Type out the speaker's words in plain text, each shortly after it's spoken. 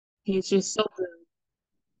He's just so good.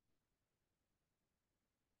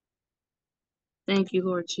 Thank you,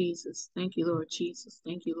 Lord Jesus. Thank you, Lord Jesus.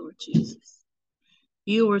 Thank you, Lord Jesus.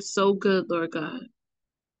 You are so good, Lord God.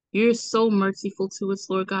 You're so merciful to us,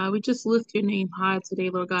 Lord God. We just lift your name high today,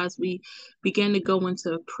 Lord God, as we begin to go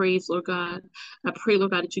into praise, Lord God. I pray,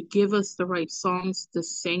 Lord God, that you give us the right songs to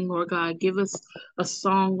sing, Lord God. Give us a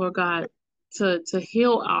song, Lord God, to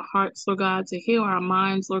heal our hearts, Lord God, to heal our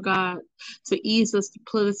minds, Lord God, to ease us, to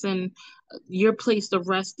put us in your place of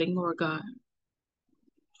resting, Lord God.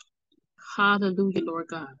 Hallelujah, Lord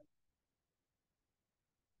God.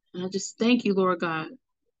 And I just thank you, Lord God,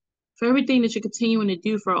 for everything that you're continuing to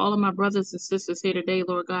do for all of my brothers and sisters here today,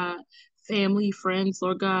 Lord God, family, friends,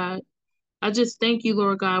 Lord God. I just thank you,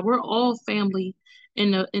 Lord God. We're all family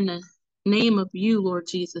in the name of you, Lord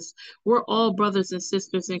Jesus. We're all brothers and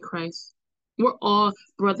sisters in Christ. We're all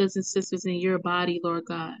brothers and sisters in your body, Lord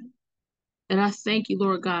God. And I thank you,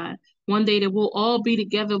 Lord God. One day that we'll all be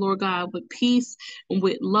together, Lord God, with peace and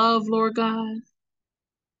with love, Lord God.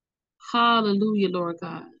 Hallelujah, Lord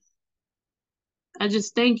God. I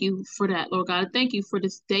just thank you for that, Lord God. I thank you for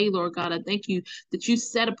this day, Lord God. I thank you that you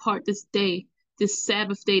set apart this day, this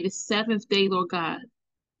Sabbath day, this seventh day, Lord God.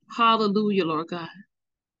 Hallelujah, Lord God.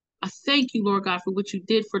 I thank you, Lord God, for what you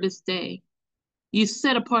did for this day. You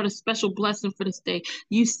set apart a special blessing for this day.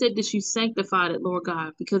 You said that you sanctified it, Lord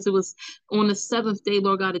God, because it was on the seventh day,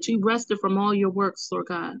 Lord God, that you rested from all your works, Lord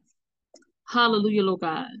God. Hallelujah, Lord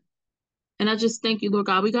God. And I just thank you, Lord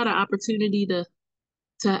God. We got an opportunity to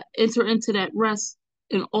enter into that rest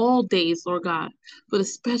in all days, Lord God, but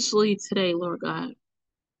especially today, Lord God.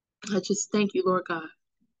 I just thank you, Lord God.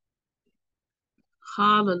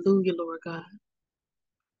 Hallelujah, Lord God.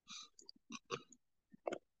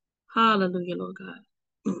 Hallelujah, Lord God.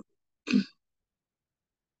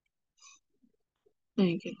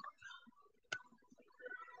 Thank you.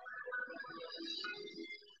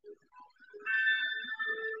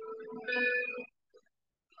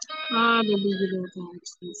 Hallelujah, Lord God,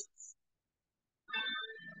 Jesus.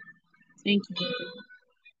 Thank you, Lord God.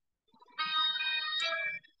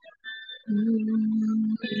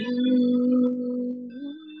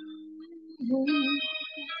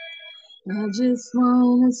 I just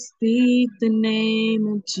want to speak the name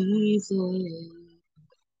of Jesus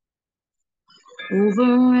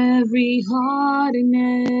over every heart and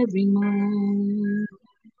every mind.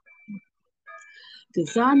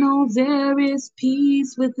 'Cause I know there is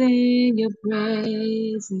peace within your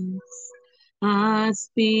presence. I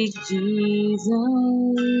speak Jesus.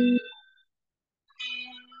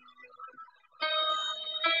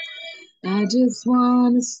 I just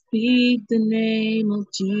want to speak the name of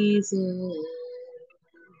Jesus.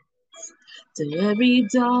 Till every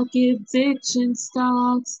dark addiction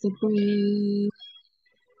starts to break.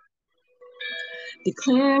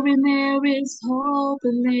 Declaring there is hope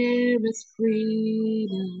and there is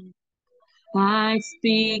freedom. I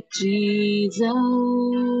speak Jesus.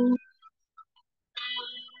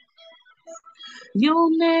 Your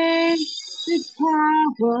name is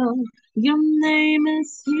power. Your name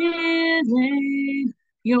is healing.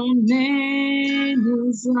 Your name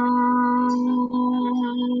is life.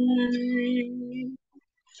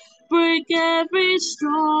 Break every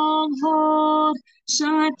stronghold.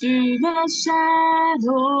 Shine through the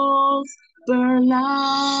shadows. Burn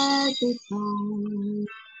like a fire.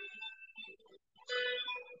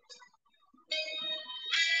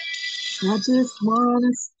 I just want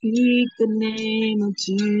to speak the name of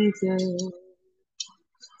Jesus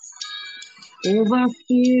over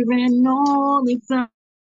fear and all anxiety.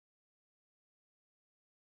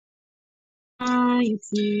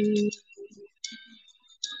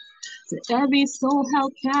 To every soul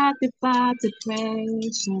held captive by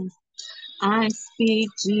depression, I speak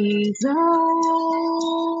Jesus.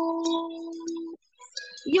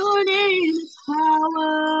 Your name is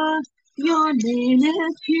power. Your name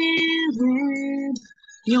is healing.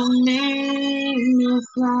 Your name is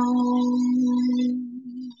life.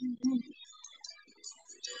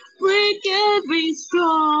 Break every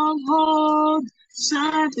stronghold.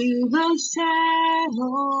 Shine through the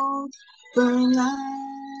shadows. Burn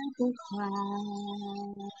like a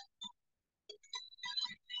fire.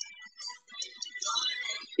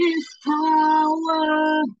 His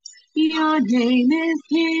power. Your name is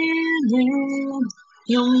healing.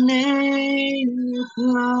 Your name is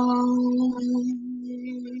life.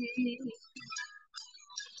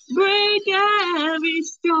 Break every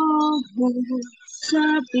stronghold.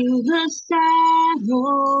 Shut through the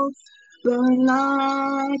shadows. Burn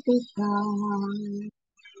like a fire.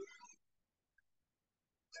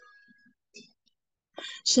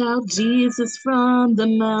 Shout Jesus from the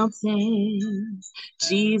mountains,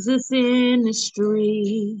 Jesus in the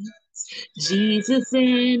street, Jesus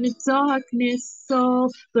in the darkness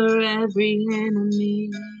over every enemy.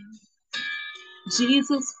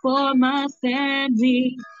 Jesus for my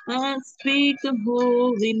family, I speak the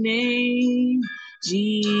holy name,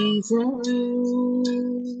 Jesus.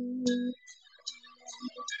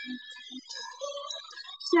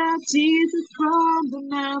 Shout Jesus from the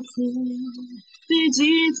mountain, see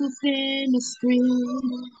Jesus in the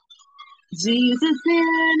street, Jesus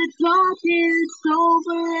in the darkness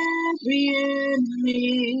over every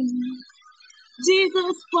enemy.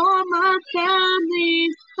 Jesus for my family,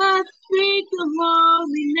 I speak the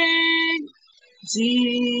holy name,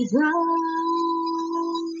 Jesus.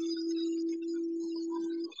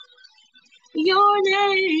 Your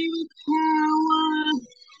name is power,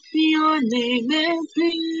 your name is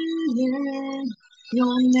healing,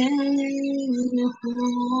 your name is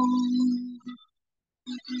love.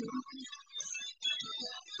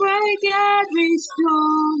 Break every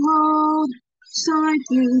stronghold, shine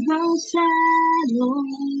through the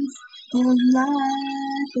shadows, and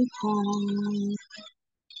light the path.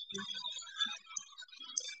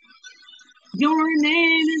 Your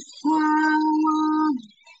name is power,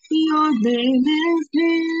 your name is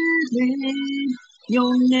healing,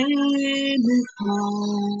 your name is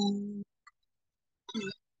power.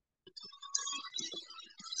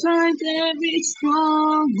 Shine every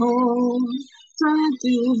stronghold, shine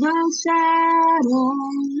through the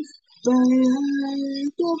shadows,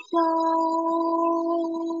 burn the fire.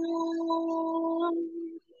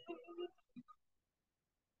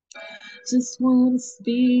 Just want to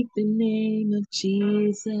speak the name of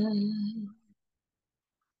Jesus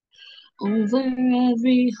over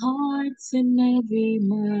every heart and every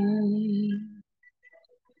mind.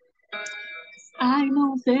 I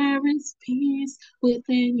know there is peace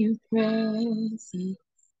within your presence.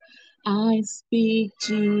 I speak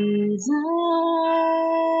Jesus.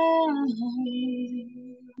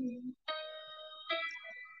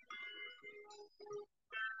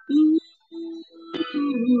 Yeah.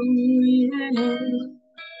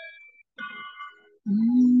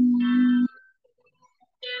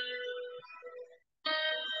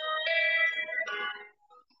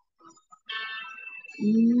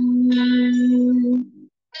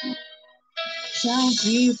 Shout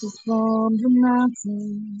Jesus from the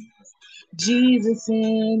mountain, Jesus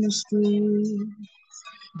in the street,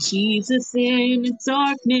 Jesus in the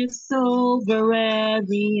darkness over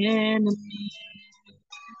every enemy.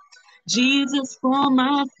 Jesus for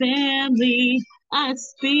my family, I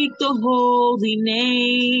speak the holy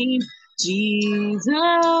name, Jesus.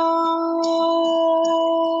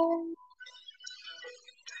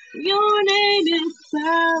 Your name is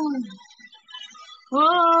power.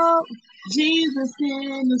 Oh, Jesus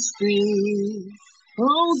in the street.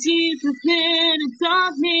 Oh, Jesus in the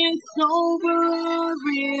darkness over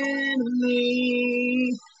every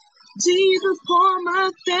enemy. Jesus for my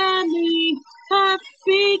family, I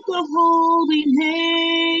speak the holy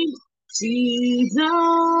name, Jesus.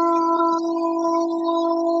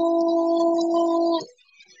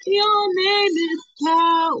 Your name is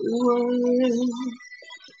power.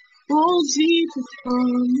 Oh, Jesus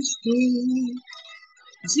from the street.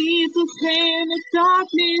 Jesus in the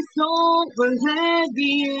darkness over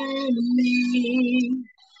every enemy.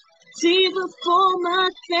 Jesus for my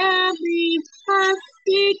family, I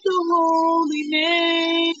speak the holy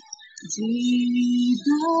name,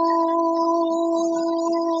 Jesus.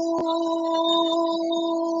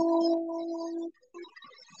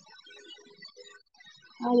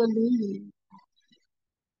 Hallelujah.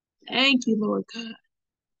 Thank you, Lord God.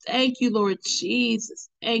 Thank you, Lord Jesus.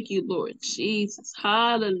 Thank you, Lord Jesus.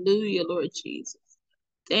 Hallelujah, Lord Jesus.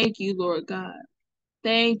 Thank you, Lord God.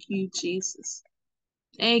 Thank you, Jesus.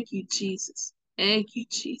 Thank you, Jesus. Thank you,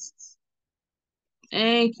 Jesus.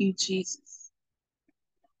 Thank you, Jesus.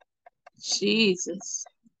 Jesus.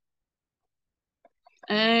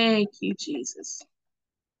 Thank you, Jesus.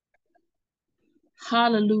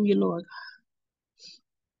 Hallelujah, Lord God.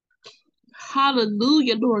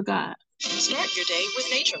 Hallelujah, Lord God. Start your day with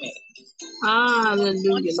NatureMade.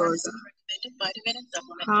 Hallelujah, Lord God.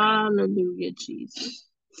 Hallelujah, Jesus.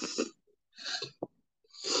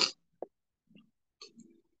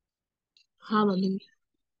 Hallelujah.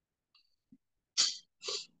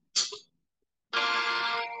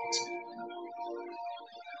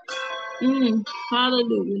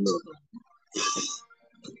 Hallelujah, Lord God.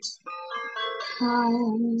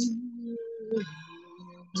 Hallelujah.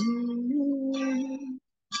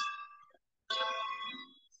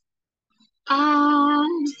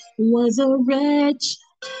 I was a wretch,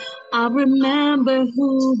 I remember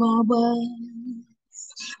who I was.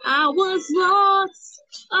 I was lost,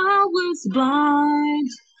 I was blind,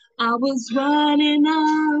 I was running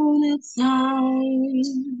out of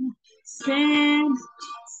time. Sin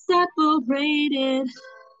separated,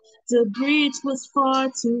 the bridge was far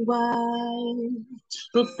too wide.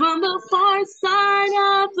 But from the far side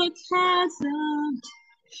of the chasm,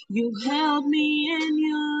 you held me in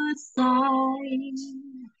your sight.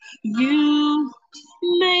 You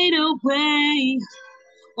made a way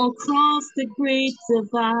across the great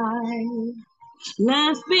divide.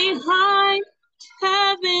 Left behind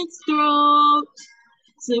heaven's throne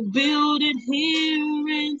to build it here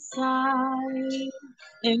inside.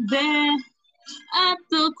 And there at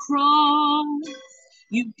the cross,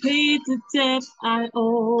 you paid the debt I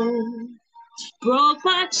owe. Broke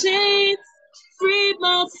my chains, freed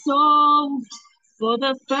my soul. For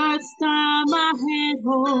the first time I had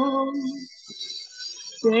hope.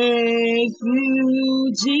 Thank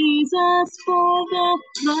you, Jesus, for the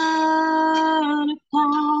blood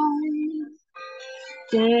applied.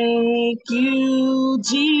 Thank you,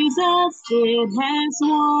 Jesus, it has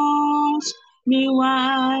washed me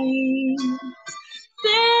white.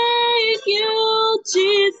 Thank you,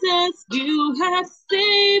 Jesus, you have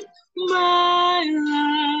saved my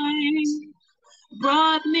life.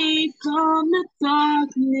 Brought me from the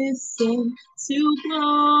darkness into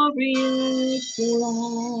glorious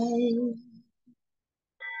light.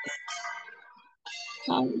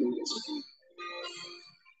 Hallelujah.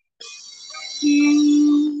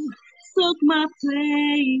 You took my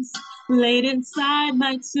place, laid inside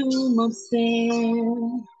my tomb of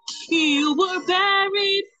sin. You were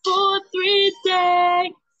buried for 3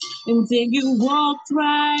 days, and then you walked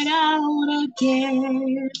right out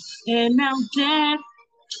again. And now death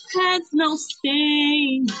has no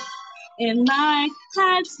sting, and life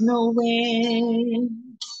has no end.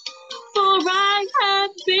 For I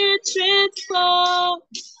have been transformed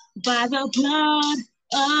by the blood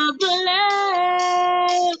of the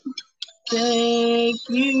Lamb. Thank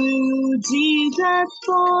you, Jesus,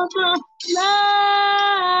 for the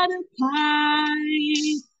blood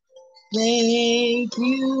applied. Thank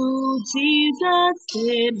you, Jesus,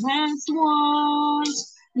 it has washed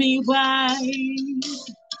me white.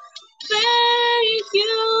 Thank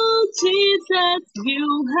you, Jesus, you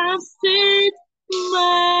have saved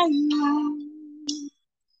my life.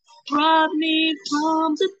 Brought me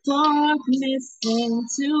from the darkness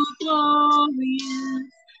into glorious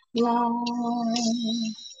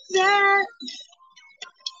light.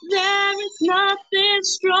 There is nothing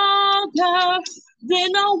stronger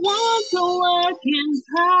than the wonder-working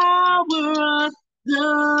power of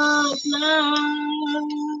the blood.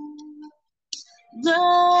 The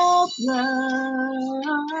blood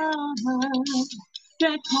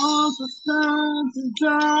that calls the sons and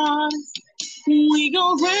daughters. We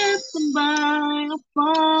go ransom by our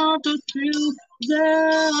Father through the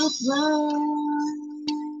blood.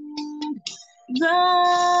 The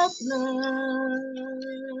blood.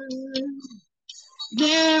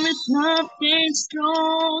 There is nothing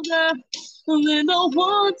stronger than the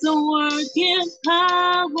wonder-working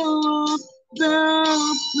power of the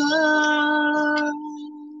blood.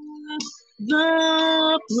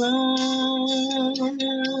 The blood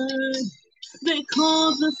that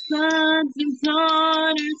calls the sons and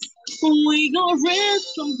daughters. We go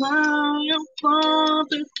ransom by our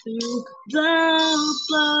Father through the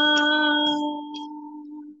blood.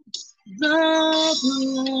 The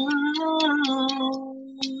blood.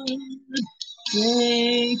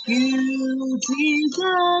 Thank you,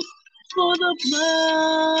 Jesus, for the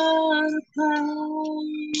blood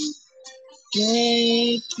applied.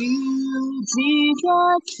 Thank you,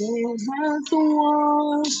 Jesus, it has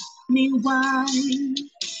washed me white.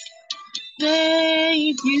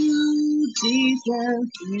 Thank you, Jesus,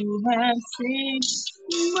 you have saved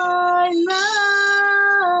my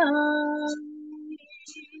life.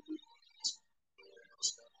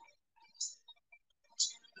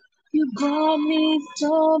 You brought me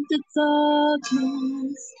from the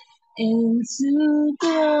darkness into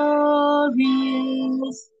glorious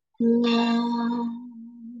light.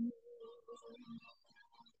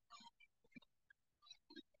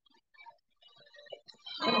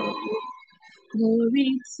 Glory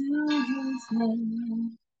to His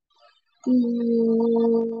name.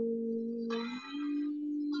 Glory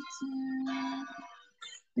to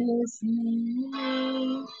His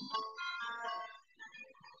name.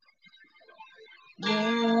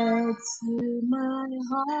 Led to my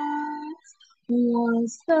heart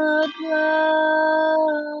was the blood.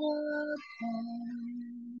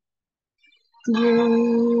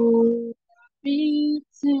 Glory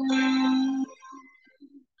to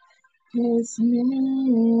His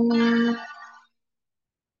name.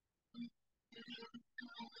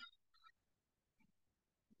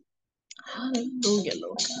 Hallelujah,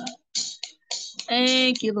 Lord God.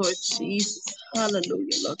 Thank you, Lord Jesus.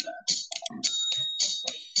 Hallelujah, Lord God.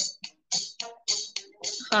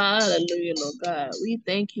 Hallelujah, Lord God. We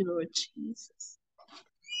thank you, Lord Jesus.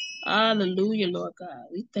 Hallelujah, Lord God.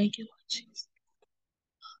 We thank you, Lord Jesus.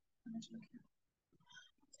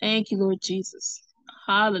 Thank you, Lord Jesus.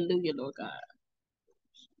 Hallelujah, Lord God.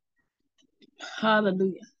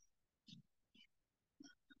 Hallelujah.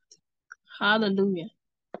 Hallelujah.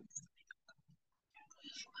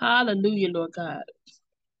 Hallelujah, Lord God.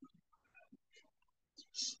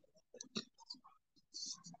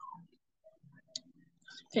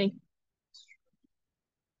 Thank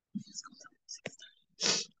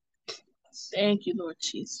you, Lord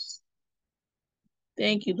Jesus.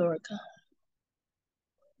 Thank you, Lord God.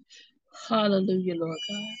 Hallelujah, Lord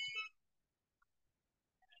God.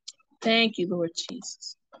 Thank you, Lord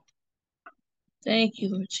Jesus. Thank you,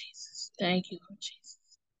 Lord Jesus. Thank you, Lord Jesus.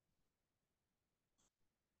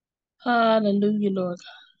 Hallelujah, Lord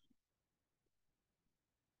God.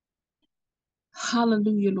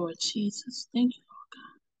 Hallelujah, Lord Jesus. Thank you, Lord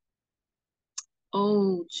God.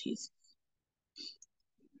 Oh, Jesus.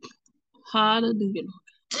 Hallelujah, Lord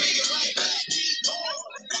God.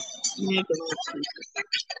 Thank you, Lord Jesus.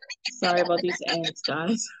 Sorry about these ads,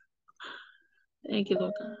 guys. Thank you,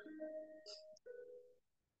 Lord God.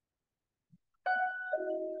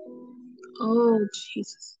 Oh,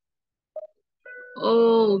 Jesus.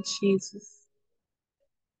 Oh, Jesus.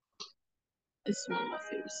 This is one of my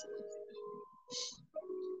favorite songs.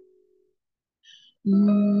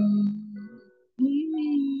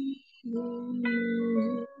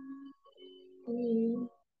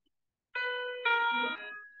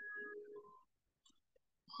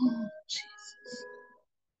 Oh, Jesus.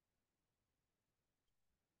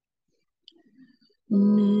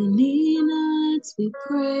 Many nights we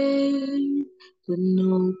prayed, but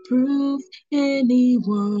no proof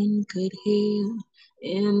anyone could hear.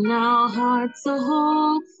 In our hearts a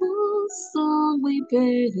hopeful song we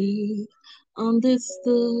barely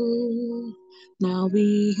understood. Now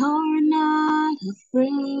we are not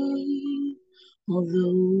afraid,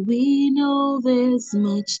 although we know there's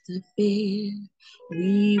much to fear.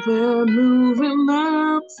 We were moving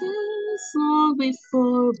mountains long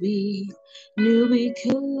before we knew we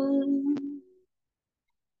could.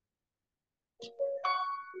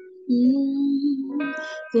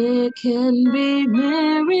 There can be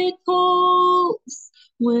miracles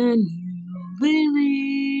when you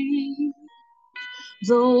believe.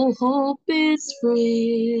 Though hope is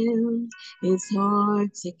frail, it's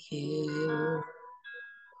hard to kill.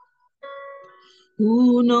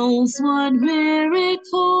 Who knows what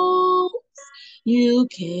miracles you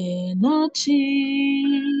can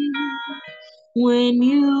achieve when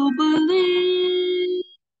you believe?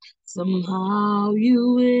 Somehow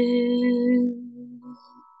you will.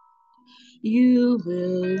 You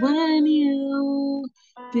will when you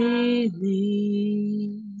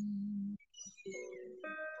believe.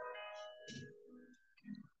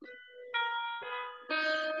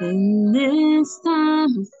 In this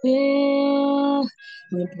time of fear,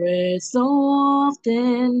 when prayer so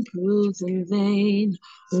often proves in vain,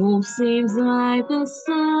 hope seems like the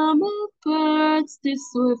summer birds too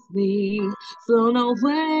swiftly flown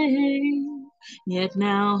away. Yet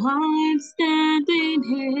now I'm standing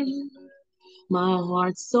here, my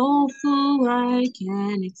heart's so full I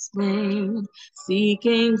can't explain,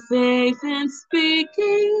 seeking faith and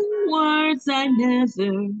speaking words I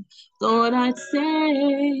never thought I'd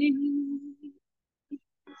say.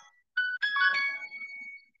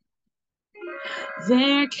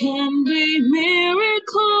 There can be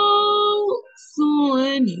miracles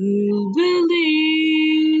when you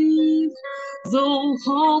believe. Though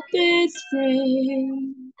hope is frail,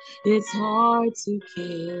 it's hard to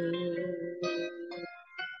kill.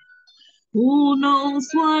 Who knows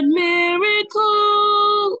what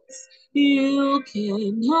miracles you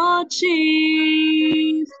can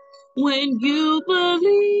achieve when you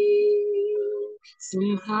believe?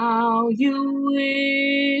 Somehow you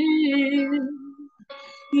will.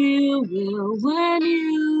 You will when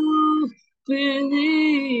you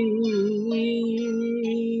believe.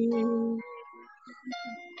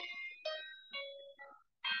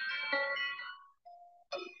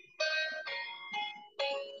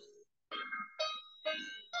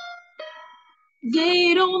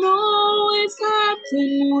 They don't always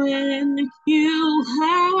happen when you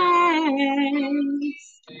ask,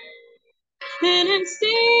 and it's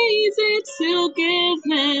easy to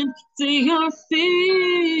give in to your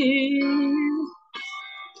fear.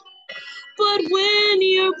 But when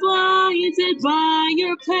you're blinded by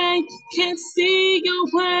your pain, can't see your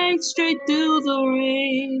way straight through the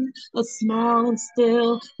rain, a small and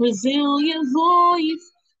still resilient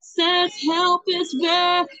voice says help is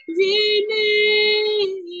very near.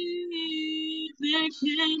 There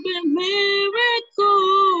can be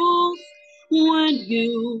miracles when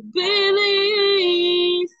you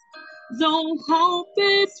believe. Though hope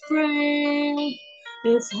is frail,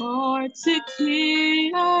 it's hard to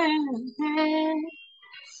keep.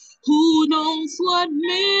 Who knows what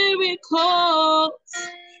miracles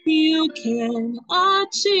you can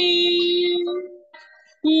achieve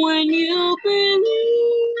when you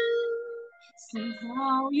believe? See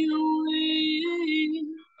how you live.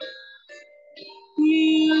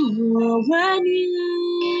 You will when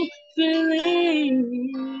you believe.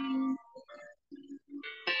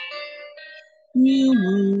 You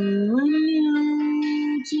will when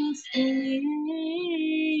you just believe.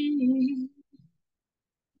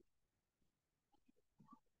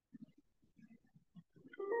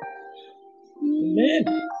 Amen.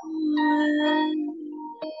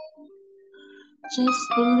 Just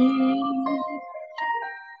believe.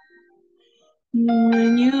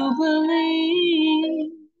 When you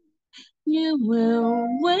believe, you will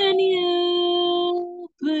when you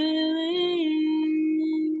believe.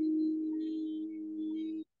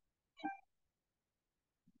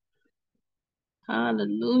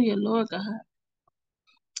 Hallelujah, Lord God.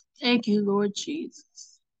 Thank you, Lord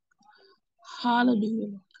Jesus. Hallelujah,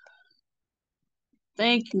 Lord God.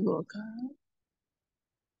 Thank you, Lord God.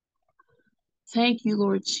 Thank you,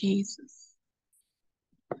 Lord Jesus.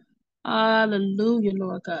 Hallelujah,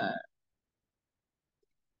 Lord God.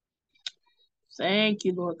 Thank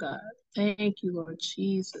you, Lord God. Thank you, Lord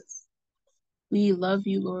Jesus. We love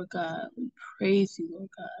you, Lord God. We praise you, Lord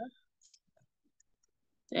God.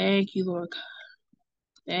 Thank you, Lord God.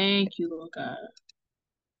 Thank you, Lord God.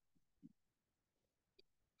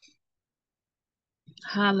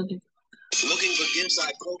 Hallelujah. Looking for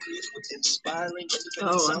gift-side copies with inspiring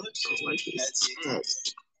independent sellers? That's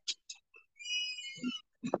it.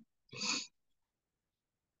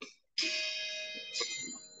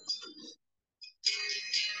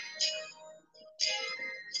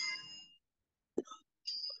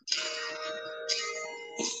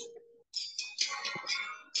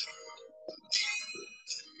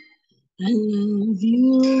 I love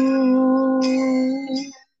you,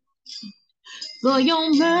 for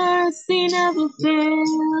your mercy never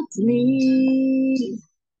failed me.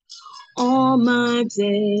 All my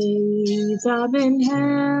days I've been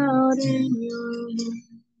held in your hand.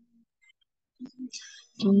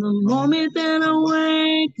 From the moment that I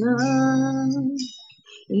wake up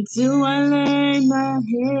until I lay my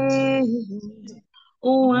head,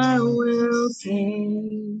 oh, I will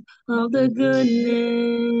sing of the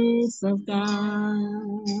goodness of God.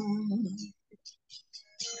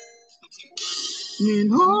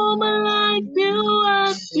 And all my life you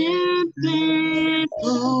have been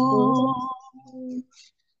faithful.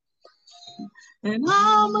 And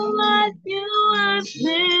all my life you have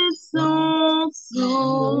been so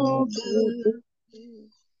good.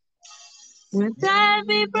 With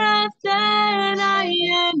every breath that I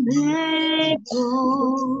am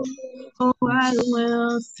able, oh, I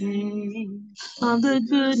will sing of the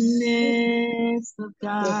goodness of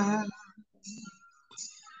God.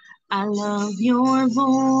 I love your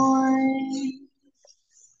voice.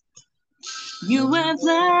 You have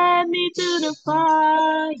led me to the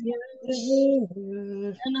fire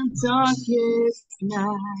and the darkest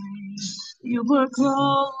night. You were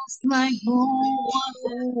close like no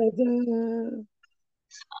other.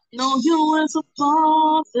 Know you as a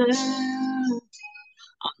father.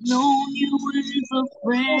 I've known you as a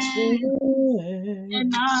friend.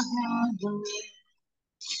 And I have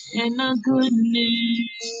and the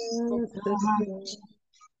goodness of God.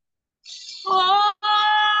 Oh,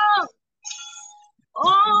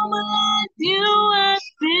 all my life you have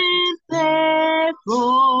been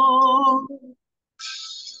faithful.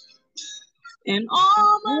 And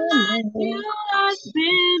all my life you have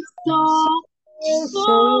been so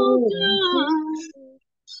good.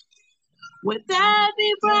 With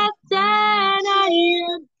every breath that I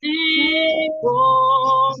am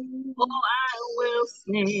able, oh, I will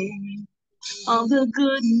sing of the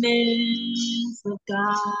goodness of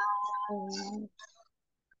God.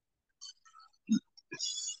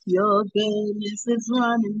 Your goodness is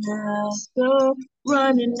running after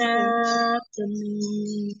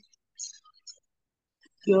me.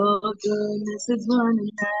 Your goodness is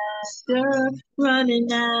running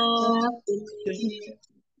after me.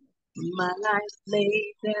 My life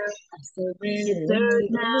laid down, I surrender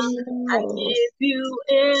now. I give you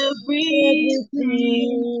everything.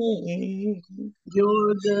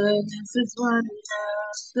 Your goodness is running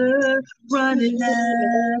after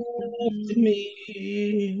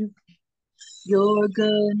me. Your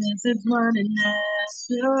goodness is running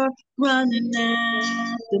after me.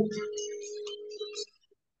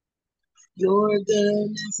 Your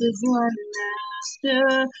goodness is running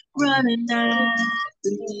after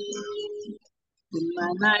me. When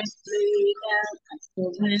my life laid out, I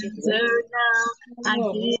surrender now. I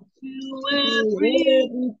give you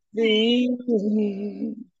everything.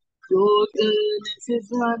 Your goodness is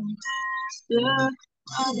running after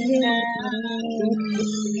me.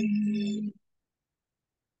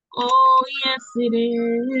 Oh, yes, it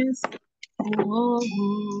is. Oh,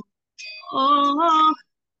 oh,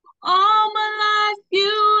 all my life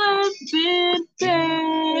you have been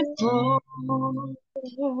faithful.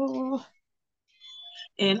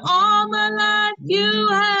 And all my life you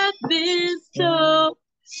have been so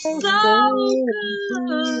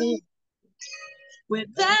good. With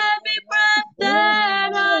every breath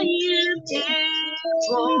that I am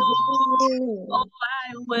able, oh,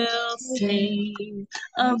 I will sing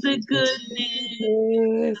of the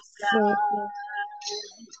goodness of God.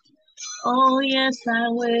 Oh, yes, I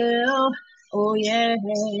will. Oh, yeah.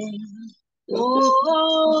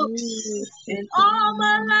 Oh, and all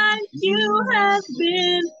my life you have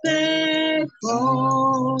been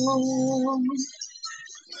faithful.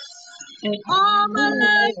 And all my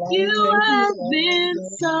life you have been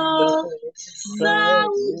so good.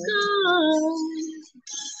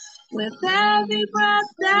 With every breath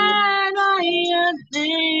that I am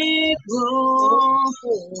able,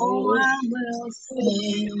 oh, I will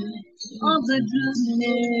sing of the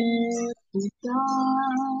goodness of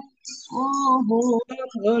God. Oh, I'm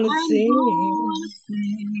gonna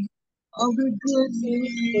sing of the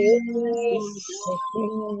goodness of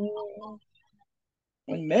God.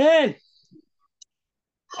 Amen.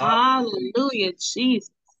 Hallelujah, Jesus.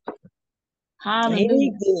 Hallelujah. Ain't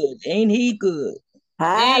he good? Ain't he good?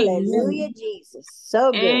 Hallelujah, Amen. Jesus.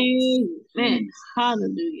 So good. Amen.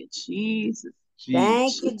 Hallelujah, Jesus.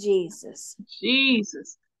 Thank you, Jesus.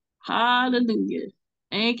 Jesus. Hallelujah.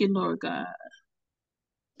 Thank you, Lord God.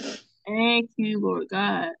 Thank you, Lord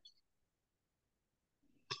God.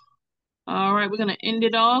 All right, we're going to end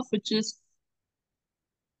it off with just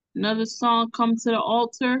another song, Come to the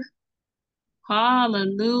Altar.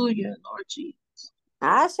 Hallelujah, Lord Jesus.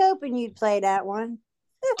 I was hoping you'd play that one.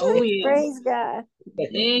 Oh, yeah. Praise God.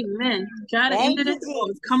 Amen. Gotta end it at the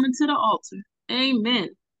altar. Coming to the altar. Amen.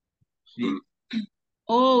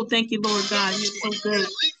 Oh, thank you, Lord God. You're so good.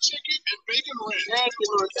 Thank you,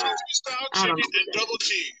 Lord God. I don't know.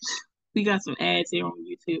 We got some ads here on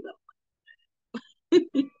YouTube, though.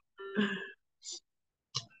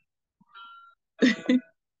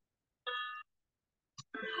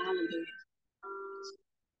 Hallelujah.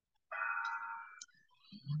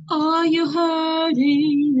 Are you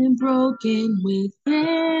hurting and broken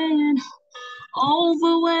within?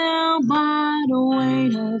 Overwhelmed by the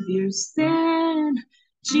weight of your sin?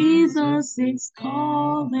 Jesus is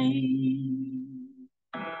calling.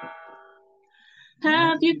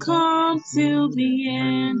 Have you come to the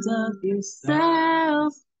end of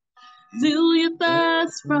yourself? Do you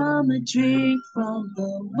thirst from a drink from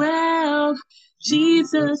the well?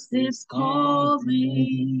 Jesus is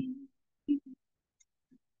calling.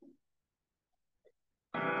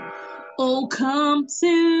 Oh, come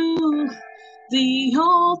to the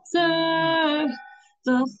altar.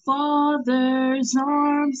 The Father's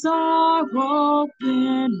arms are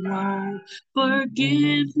open wide.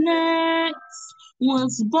 Forgiveness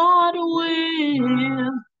was bought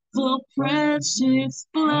with the precious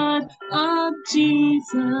blood of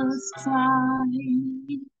Jesus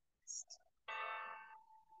Christ.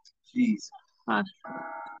 Jesus. Hallelujah.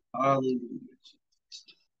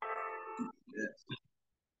 Yes.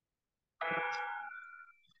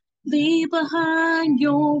 Leave behind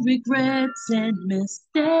your regrets and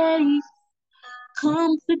mistakes.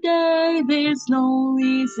 Come today, there's no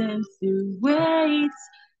reason to wait.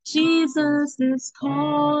 Jesus is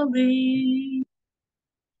calling.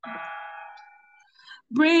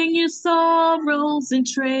 Bring your sorrows and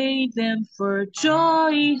trade them for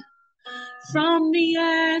joy. From the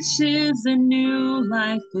ashes, a new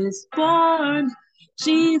life is born.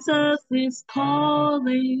 Jesus is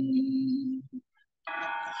calling.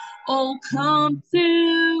 Oh, come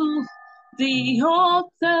to the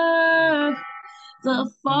altar.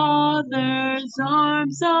 The Father's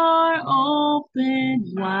arms are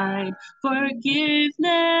open wide.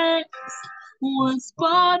 Forgiveness was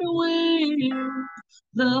bought with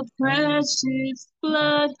the precious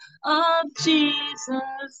blood of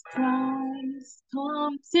Jesus Christ.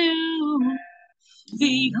 Come to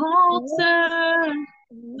the altar.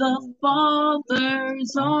 The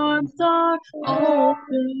Father's arms are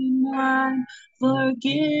open wide.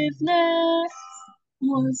 Forgiveness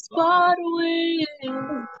was bought with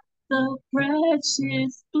the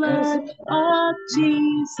precious blood of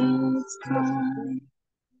Jesus Christ.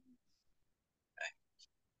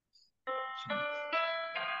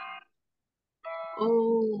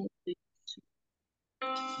 Oh,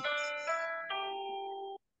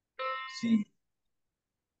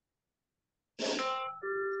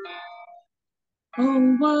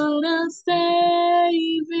 oh, what a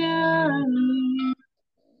Savior!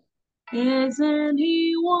 Isn't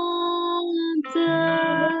He wonderful?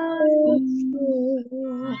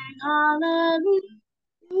 Hallelujah!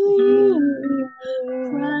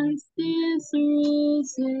 Christ is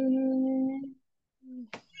risen.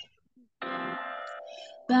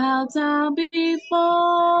 Bow down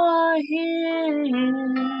before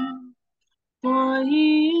Him, for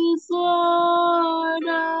He is Lord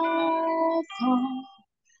of all.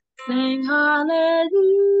 Sing hallelujah,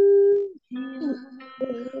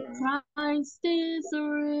 Christ is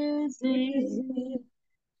risen.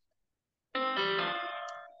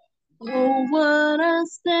 Oh, what a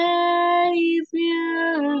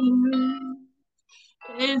Savior!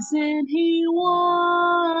 Isn't He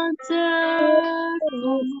wonderful?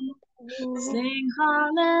 Sing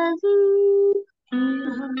hallelujah,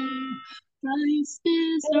 Christ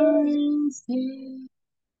is risen.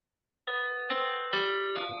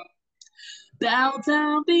 Bow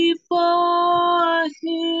down before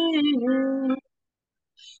Him,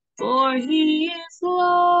 for He is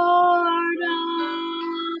Lord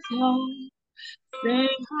of all. Sing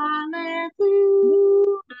hallelujah,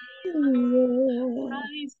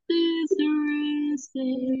 Christ is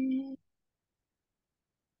risen.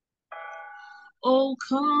 Oh,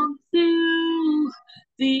 come to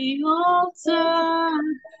the altar.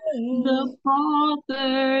 The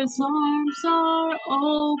Father's arms are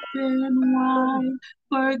open wide.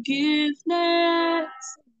 Forgiveness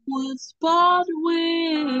was bought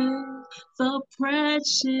with the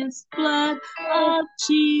precious blood of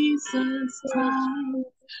Jesus Christ.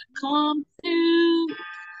 Come to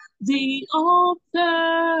the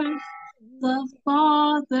altar. The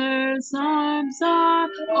Father's arms are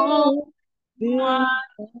open wide.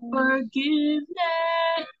 Forgiveness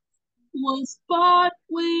was bought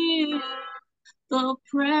with the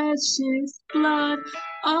precious blood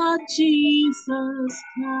of Jesus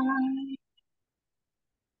Christ.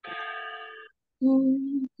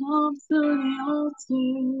 Come to the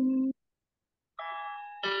altar.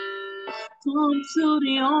 Come to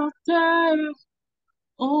the altar.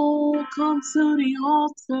 Oh, come to the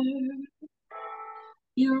altar.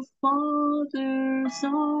 Your Father's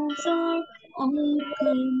arms are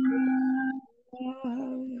open.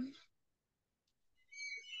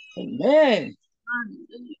 Amen.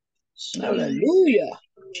 Hallelujah. Hallelujah.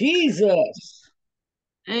 Jesus.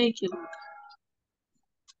 Thank you, Lord.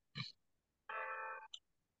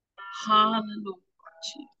 Hallelujah.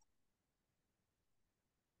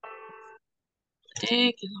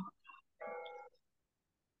 Thank you, Lord.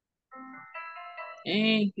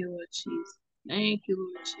 Thank you, Lord Jesus. Thank you,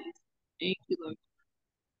 Lord Jesus. Thank you, Lord.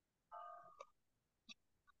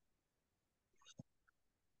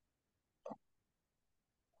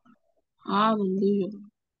 Hallelujah.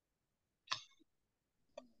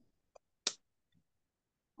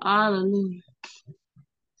 Hallelujah.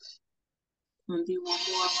 I'm gonna do one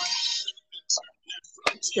more.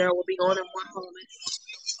 Sarah will be on in one moment.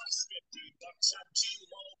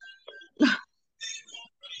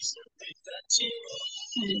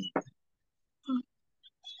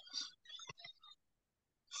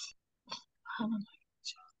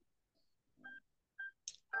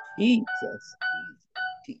 Jesus.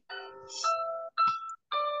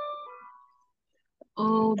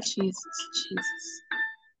 Oh, Jesus, Jesus.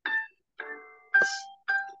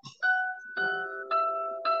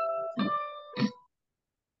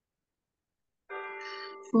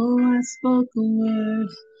 Before I spoke a word,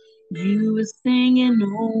 you were singing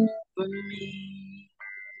over me.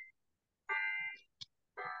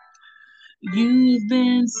 You've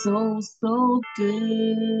been so, so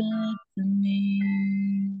good to me.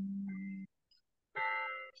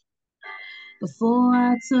 Before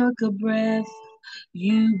I took a breath,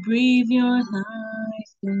 you breathe your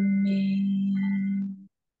life in me.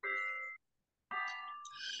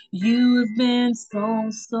 You have been so,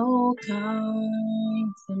 so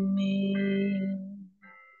kind to me.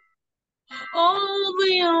 Oh,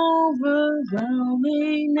 the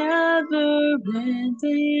overwhelming, never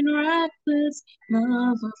never-ending, reckless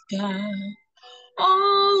love of God.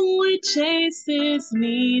 Oh, it chases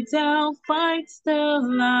me down, fights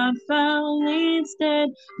till I found instead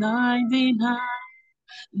 99.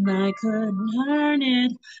 And I couldn't earn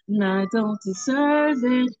it, and I don't deserve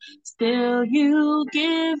it. Still, you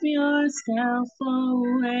give yourself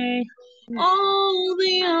away. Oh,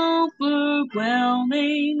 the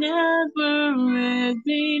overwhelming,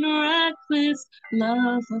 never-ending, reckless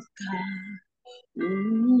love of God.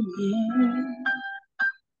 Ooh, yeah.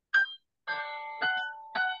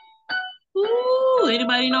 Ooh,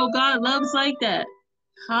 anybody know God loves like that?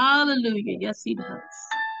 Hallelujah. Yes, he does.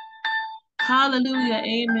 Hallelujah.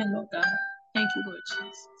 Amen, Lord God. Thank you, Lord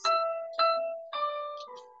Jesus.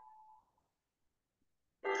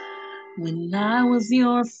 When I was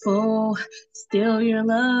your foe, still your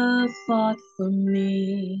love fought for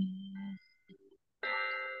me.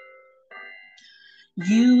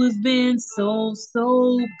 You have been so,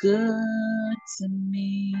 so good to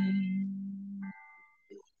me.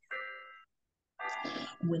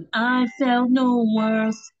 When I felt no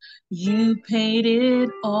worth, you paid it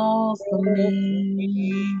all for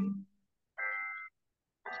me.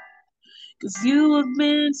 'Cause you have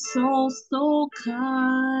been so, so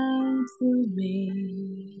kind to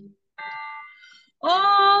me.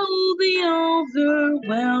 Oh, the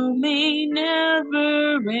overwhelming,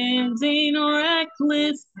 never-ending,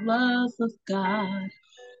 reckless love of God.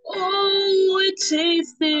 Oh, it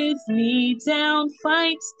chases me down,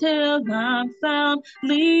 fights till I'm found,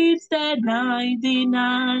 leaves that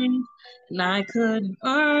 99. And I couldn't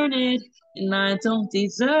earn it, and I don't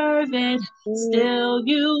deserve it. Still,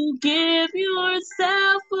 you give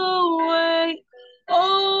yourself away.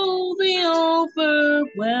 Oh, the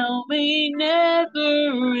overwhelming,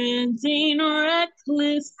 never-ending,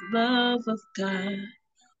 reckless love of God.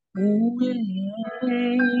 Oh, yeah.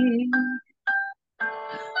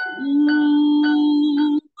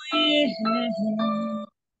 Ooh, yeah.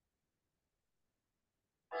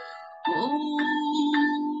 Oh,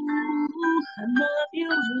 I love you,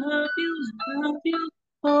 love you, love you.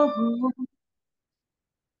 Oh,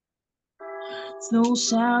 snow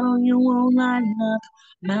shadow you won't light up,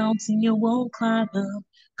 mountain you won't climb up,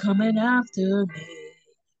 coming after me.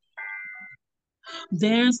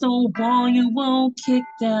 There's no wall you won't kick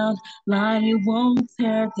down, lie you won't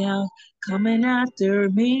tear down, coming after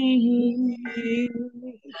me.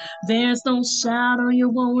 There's no shadow you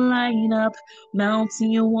won't light up,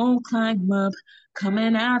 mountain you won't climb up,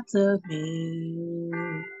 coming after me.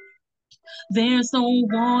 There's no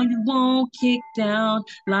wall you won't kick down,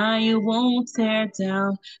 lie you won't tear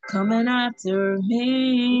down, coming after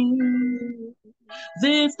me.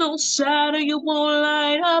 There's no shadow you won't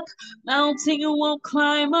light up, mountain you won't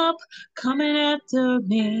climb up, coming after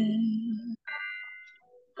me.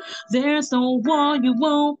 There's no wall you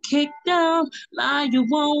won't kick down, lie you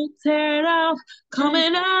won't tear down,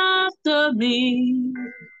 coming after me.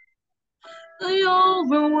 The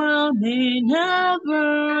overwhelming,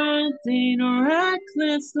 never-ending,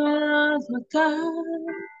 reckless love of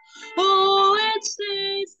God. Oh, it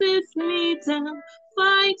chases me down,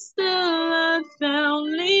 fights till I'm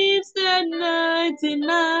found, leaves that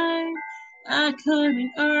 99. I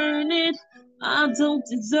couldn't earn it, I don't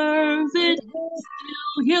deserve it. Still,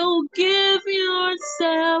 you give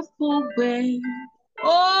yourself away.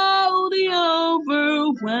 Oh, the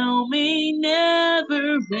overwhelming,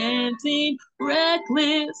 never-ending,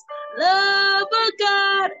 reckless love of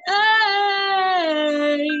God.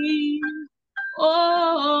 Hey.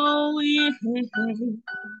 Oh, yeah.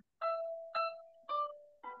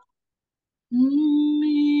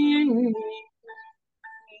 Yeah.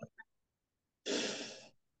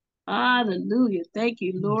 Hallelujah. Thank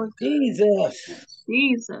you, Lord. Jesus.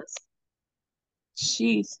 Jesus.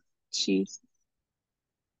 Jesus. Jesus.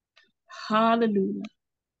 Hallelujah.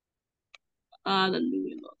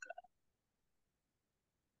 Hallelujah, Lord God.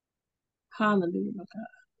 Hallelujah, Lord God.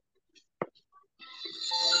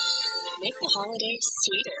 Make the holidays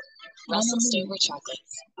sweeter. Russell Stover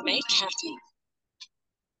chocolates. Make happy.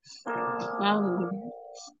 Hallelujah.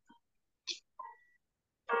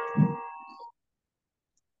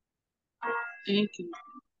 Thank you.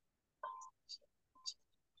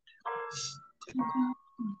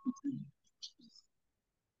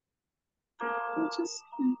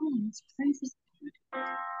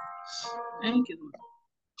 Thank you, Lord.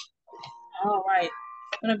 All right.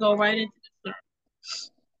 I'm gonna go right into this.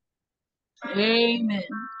 Amen.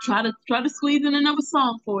 Try to squeeze in another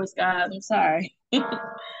song for us, guys. I'm sorry.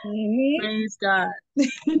 Praise God.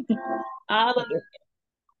 Hallelujah.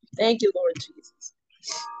 Thank you, Lord Jesus.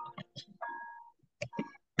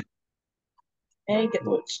 Thank you,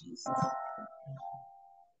 Lord Jesus.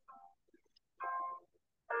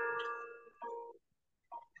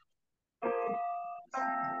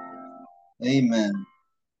 Amen.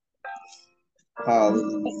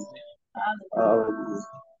 Hallelujah. Hallelujah.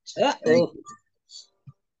 Thank you.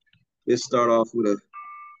 Let's start off with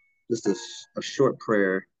just a short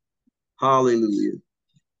prayer. Hallelujah.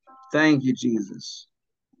 Thank you, Jesus.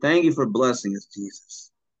 Thank you for blessing us,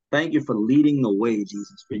 Jesus. Thank you for leading the way,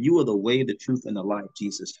 Jesus. For you are the way, the truth, and the life,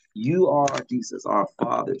 Jesus. You are Jesus, our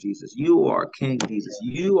Father, Jesus. You are King, Jesus.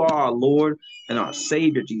 You are our Lord and our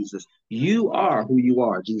Savior, Jesus. You are who you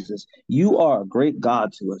are, Jesus. You are a great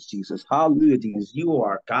God to us, Jesus. Hallelujah, Jesus. You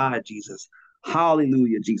are God, Jesus.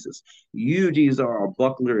 Hallelujah, Jesus. You, Jesus, are our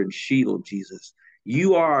buckler and shield, Jesus.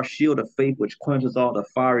 You are our shield of faith, which quenches all the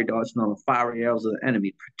fiery darts and all the fiery arrows of the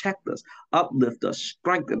enemy. Protect us, uplift us,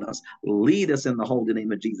 strengthen us, lead us in the holy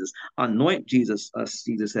name of Jesus. Anoint Jesus, us,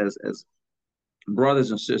 Jesus, as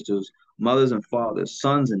brothers and sisters, mothers and fathers,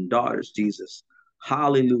 sons and daughters, Jesus.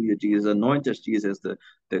 Hallelujah, Jesus. Anoint us, Jesus, as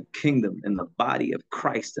the kingdom and the body of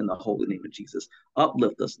Christ in the holy name of Jesus.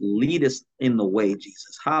 Uplift us, lead us in the way,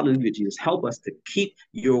 Jesus. Hallelujah, Jesus. Help us to keep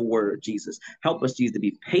your word, Jesus. Help us, Jesus, to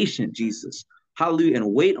be patient, Jesus. Hallelujah,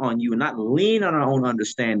 and wait on you and not lean on our own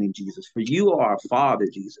understanding, Jesus. For you are our Father,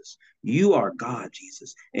 Jesus. You are God,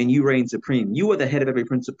 Jesus, and you reign supreme. You are the head of every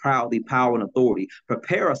principality, power, and authority.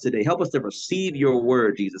 Prepare us today. Help us to receive your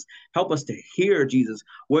word, Jesus. Help us to hear, Jesus,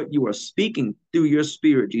 what you are speaking through your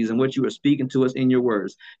spirit, Jesus, and what you are speaking to us in your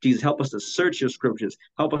words. Jesus, help us to search your scriptures.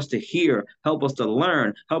 Help us to hear. Help us to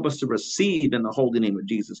learn. Help us to receive in the holy name of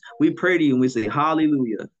Jesus. We pray to you and we say,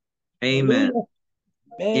 hallelujah. Amen.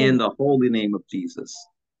 In the holy name of Jesus.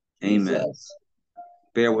 Amen. Jesus.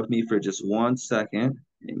 Bear with me for just 1 second.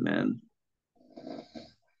 Amen.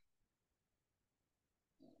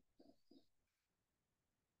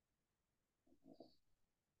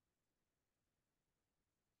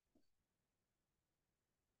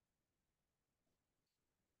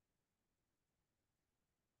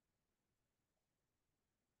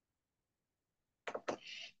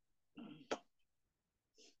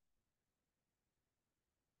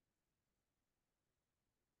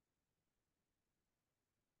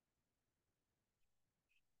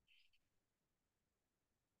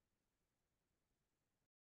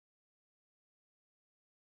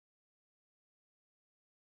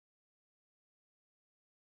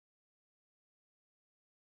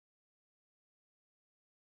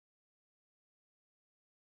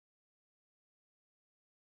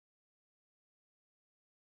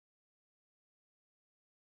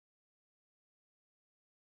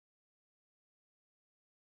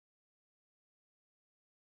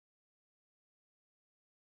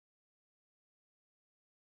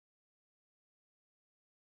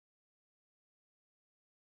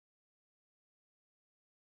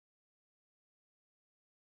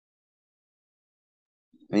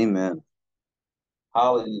 Amen.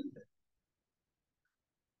 Hallelujah.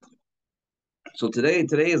 So today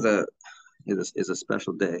is a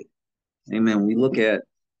special day. Amen. We look at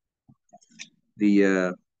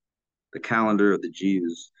the calendar of the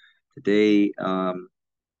Jews. Today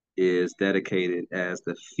is dedicated as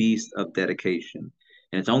the Feast of Dedication,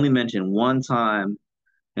 and it's only mentioned one time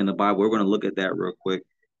in the Bible. We're going to look at that real quick,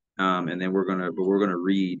 and then we're gonna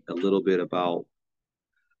read a little bit about,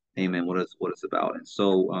 amen, what it's about. And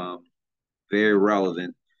so very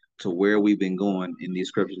relevant to where we've been going in these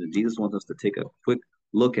scriptures, and Jesus wants us to take a quick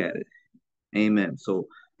look at it. Amen. So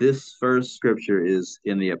this first scripture is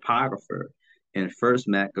in the Apocrypha in First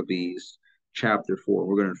Maccabees chapter 4.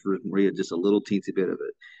 We're going to read just a little teensy bit of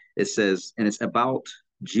it. It says, and it's about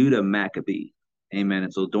Judah Maccabee. Amen.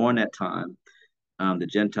 And so during that time,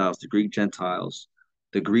 the Greek Gentiles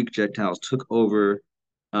took over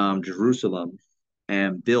Jerusalem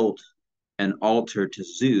and built an altar to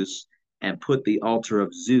Zeus and put the altar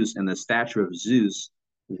of Zeus and the statue of Zeus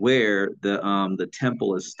where the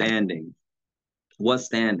temple is standing,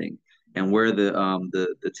 and where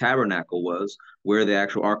the tabernacle was, where the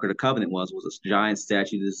actual Ark of the Covenant was a giant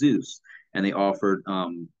statue to Zeus. And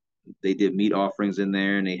they did meat offerings in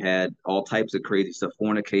there, and they had all types of crazy stuff,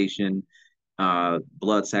 fornication,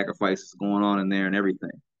 blood sacrifices going on in there, and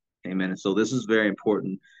everything. Amen. And so this is very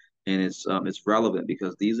important, and it's relevant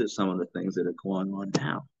because these are some of the things that are going on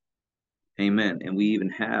now. Amen. And we even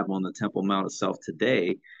have on the Temple Mount itself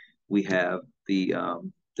today, we have the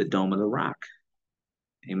Dome of the Rock.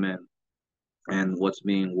 Amen. And what's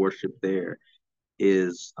being worshipped there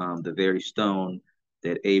is the very stone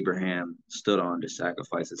that Abraham stood on to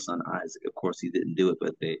sacrifice his son Isaac. Of course, he didn't do it,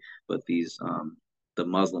 but the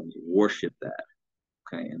Muslims worship that.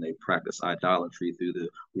 Okay, and they practice idolatry through the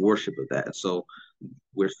worship of that. So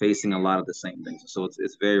we're facing a lot of the same things. So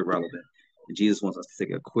it's very relevant. And Jesus wants us to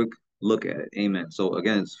take a quick look at it. Amen. So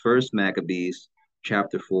again, it's First Maccabees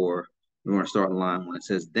chapter 4. We want to start in line 1. It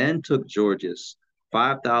says, Then took Georgius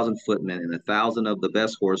 5,000 footmen and 1,000 of the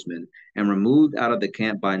best horsemen, and removed out of the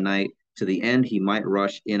camp by night, to the end he might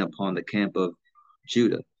rush in upon the camp of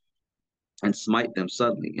Judah and smite them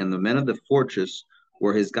suddenly. And the men of the fortress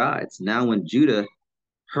were his guides. Now when Judah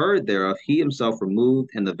heard thereof, he himself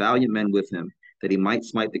removed, and the valiant men with him, that he might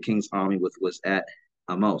smite the king's army which was at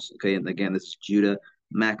Amos. Okay, and again, this is Judah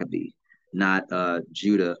Maccabee, not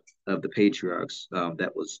Judah of the patriarchs.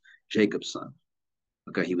 That was Jacob's son.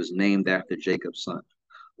 Okay, he was named after Jacob's son.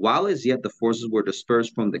 While as yet the forces were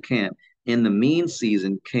dispersed from the camp, in the mean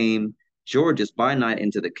season came Georgius by night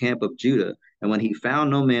into the camp of Judah. And when he found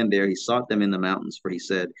no man there, he sought them in the mountains, for he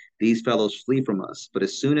said, These fellows flee from us. But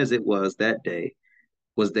as soon as it was that day,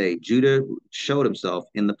 Judah showed himself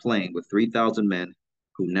in the plain with 3,000 men,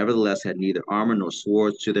 who nevertheless had neither armor nor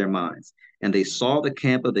swords to their minds. And they saw the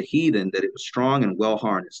camp of the heathen, that it was strong and well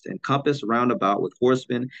harnessed, and compassed round about with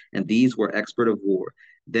horsemen, and these were expert of war.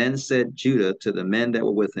 Then said Judah to the men that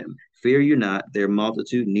were with him, Fear you not their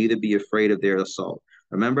multitude, neither be afraid of their assault.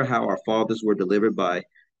 Remember how our fathers were delivered by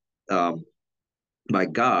God,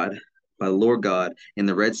 by the Lord God, in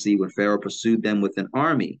the Red Sea, when Pharaoh pursued them with an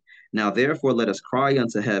army. Now therefore let us cry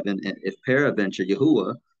unto heaven, and if peradventure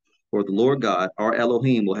Yahuwah, or the Lord God, our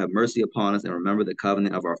Elohim, will have mercy upon us, and remember the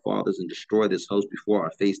covenant of our fathers, and destroy this host before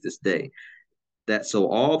our face this day. That so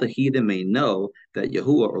all the heathen may know that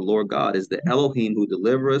Yahuwah, or Lord God, is the Elohim who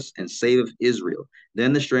delivereth us and saveth Israel.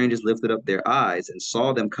 Then the strangers lifted up their eyes and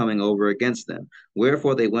saw them coming over against them.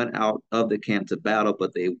 Wherefore they went out of the camp to battle,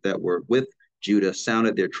 but they that were with Judah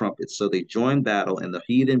sounded their trumpets. So they joined battle, and the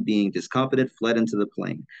heathen, being discomfited, fled into the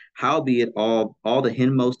plain. Howbeit all the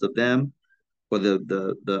hindmost of them, or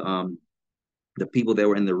the people that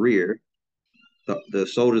were in the rear, the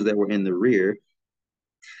soldiers that were in the rear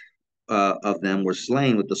of them were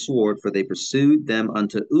slain with the sword, for they pursued them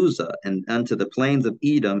unto Uzzah and unto the plains of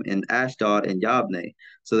Edom and Ashdod and Yabneh,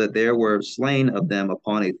 so that there were slain of them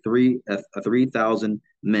upon a 3,000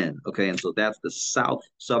 men. Okay, and so that's the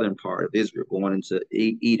southern part of Israel going into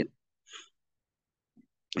Edom.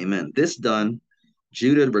 Amen. This done,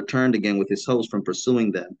 Judah returned again with his host from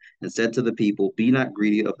pursuing them, and said to the people, Be not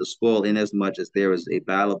greedy of the spoil, inasmuch as there is a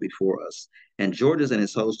battle before us. And Georgius and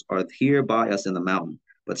his host are here by us in the mountain.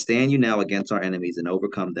 But stand you now against our enemies, and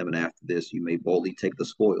overcome them, and after this you may boldly take the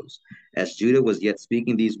spoils. As Judah was yet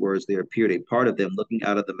speaking these words, there appeared a part of them looking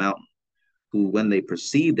out of the mountain, who, when they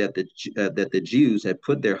perceived that the Jews had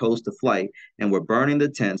put their host to flight, and were burning the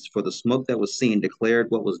tents, for the smoke that was seen declared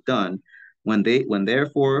what was done, when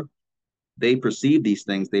therefore they perceived these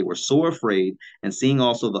things, they were sore afraid, and seeing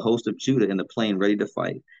also the host of Judah in the plain ready to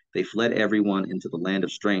fight, they fled everyone into the land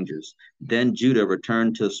of strangers. Then Judah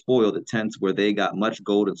returned to spoil the tents, where they got much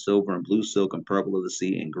gold and silver and blue silk and purple of the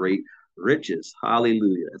sea and great riches.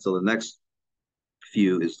 Hallelujah. And so the next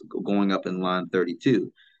few is going up in line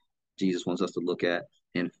 32. Jesus wants us to look at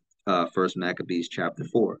in First Maccabees chapter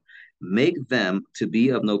 4. Make them to be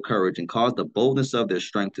of no courage, and cause the boldness of their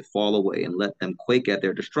strength to fall away, and let them quake at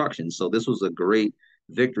their destruction. So this was a great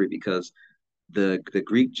victory, because the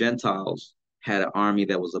Greek Gentiles had an army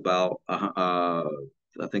that was about I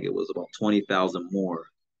think it was about 20,000 more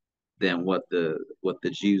than what the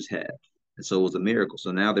Jews had, and so it was a miracle.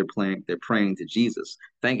 So now they're praying to Jesus,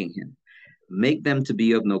 thanking him. Make them to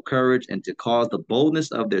be of no courage, and to cause the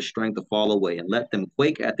boldness of their strength to fall away, and let them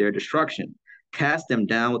quake at their destruction. Cast them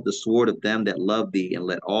down with the sword of them that love thee, and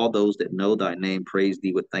let all those that know thy name praise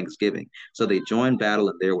thee with thanksgiving. So they joined battle,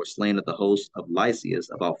 and there were slain of the host of Lysias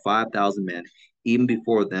about 5,000 men. Even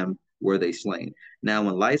before them were they slain. Now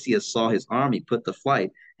when Lysias saw his army put to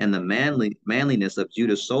flight, and the manliness of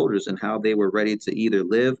Judah's soldiers, and how they were ready to either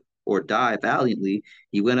live or die valiantly,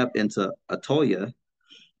 he went up into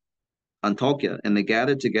Antiochia, and they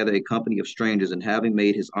gathered together a company of strangers, and having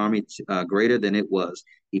made his army greater than it was,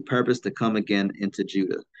 he purposed to come again into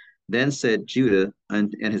Judah. Then said Judah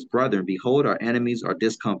and his brethren, Behold, our enemies are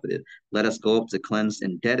discomfited. Let us go up to cleanse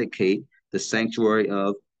and dedicate the sanctuary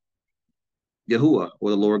of Yahuwah,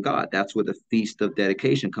 or the Lord God. That's where the feast of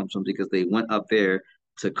dedication comes from, because they went up there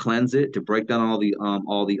to cleanse it, to break down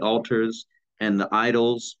all the altars and the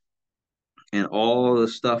idols and all the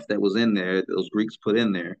stuff that was in there, those Greeks put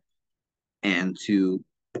in there, and to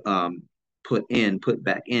put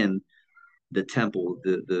back in the temple,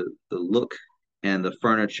 the look and the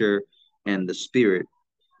furniture and the spirit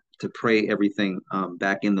pray everything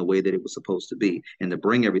back in the way that it was supposed to be, and to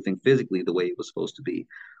bring everything physically the way it was supposed to be.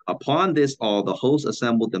 Upon this all, the hosts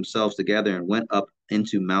assembled themselves together and went up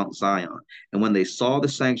into Mount Zion. And when they saw the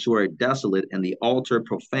sanctuary desolate and the altar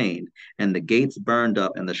profaned, and the gates burned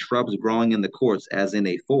up, and the shrubs growing in the courts as in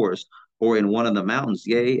a forest, or in one of the mountains,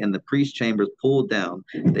 yea, and the priest's chambers pulled down,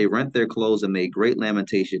 they rent their clothes and made great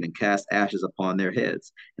lamentation, and cast ashes upon their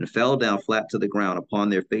heads, and fell down flat to the ground upon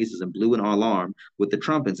their faces, and blew an alarm with the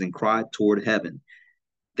trumpets, and cried toward heaven.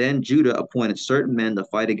 Then Judah appointed certain men to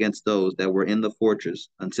fight against those that were in the fortress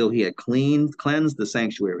until he had cleansed the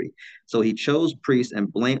sanctuary. So he chose priests and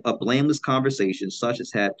a blameless conversation, such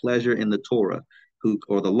as had pleasure in the Torah,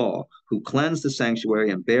 or the law, who cleansed the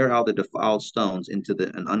sanctuary and bare out the defiled stones into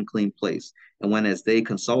an unclean place. And when as they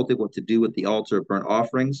consulted what to do with the altar of burnt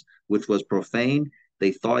offerings, which was profane,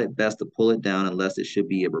 they thought it best to pull it down, unless it should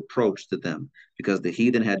be a reproach to them, because the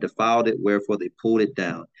heathen had defiled it, wherefore they pulled it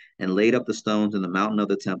down, and laid up the stones in the mountain of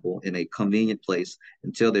the temple in a convenient place,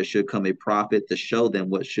 until there should come a prophet to show them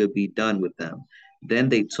what should be done with them. Then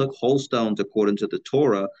they took whole stones according to the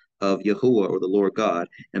Torah of Yahuwah, or the Lord God,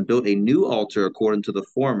 and built a new altar according to the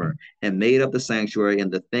former, and made up the sanctuary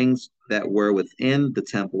and the things that were within the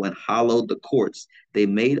temple, and hallowed the courts. They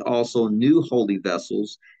made also new holy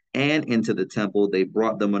vessels, and into the temple they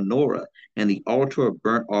brought the menorah, and the altar of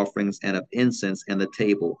burnt offerings and of incense, and the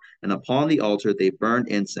table. And upon the altar they burned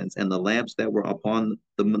incense, and the lamps that were upon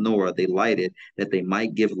the menorah they lighted, that they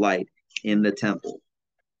might give light in the temple.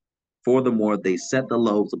 Furthermore, they set the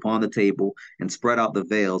loaves upon the table, and spread out the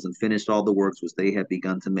veils, and finished all the works which they had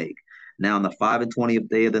begun to make. Now on the 25th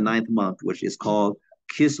day of the 9th month, which is called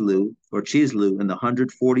Kislew, or Chislew, in the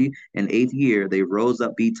 148th year, they rose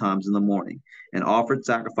up betimes in the morning, and offered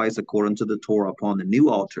sacrifice according to the Torah upon the new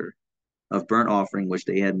altar of burnt offering which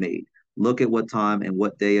they had made. Look at what time and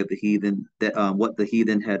what day of the heathen what the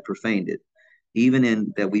heathen had profaned it, even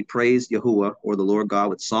in that we praise Yahuwah, or the Lord God,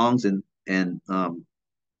 with songs and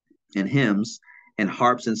hymns and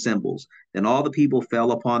harps and cymbals. Then all the people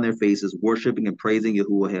fell upon their faces, worshiping and praising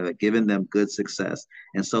Yahuwah, who had given them good success.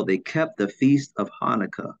 And so they kept the feast of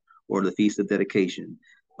Hanukkah, or the feast of dedication,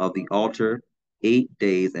 of the altar 8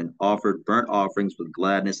 days, and offered burnt offerings with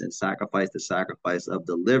gladness, and sacrificed the sacrifice of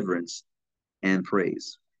deliverance and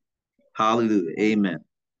praise. Hallelujah. Amen.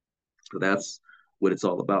 So that's what it's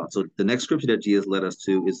all about. So the next scripture that Jesus led us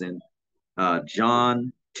to is in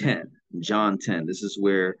John 10. John 10. This is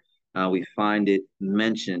where we find it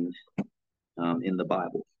mentioned in the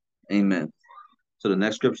Bible. Amen. So the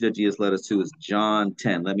next scripture that Jesus led us to is John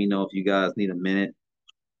 10. Let me know if you guys need a minute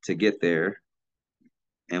to get there.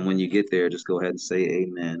 And when you get there, just go ahead and say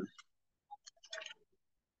amen.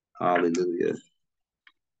 Hallelujah.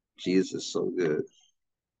 Jesus is so good.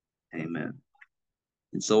 Amen.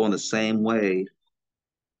 And so in the same way,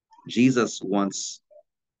 Jesus wants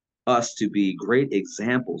us to be great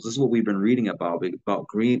examples. This is what we've been reading about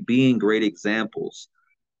being great examples,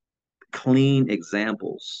 clean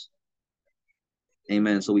examples.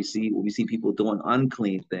 Amen. So we see people doing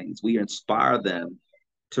unclean things. We inspire them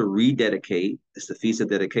to rededicate. It's the Feast of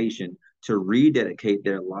Dedication, to rededicate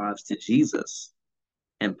their lives to Jesus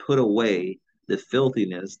and put away the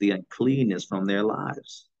filthiness, the uncleanness from their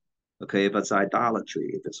lives. Okay, if it's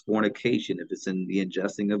idolatry, if it's fornication, if it's in the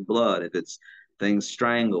ingesting of blood, if it's things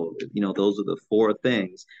strangled, those are the 4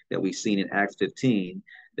 things that we've seen in Acts 15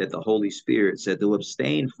 that the Holy Spirit said to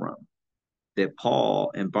abstain from, that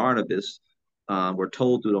Paul and Barnabas were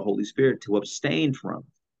told through the Holy Spirit to abstain from.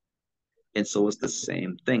 And so it's the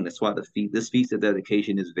same thing. That's why this Feast of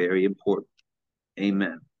Dedication is very important.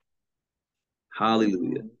 Amen.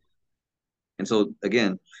 Hallelujah. And so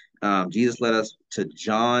again, Jesus led us to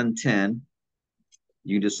John 10.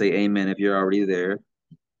 You just say amen if you're already there.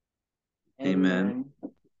 Amen.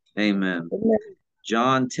 Amen. Amen.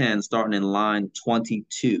 John 10, starting in line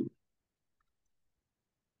 22.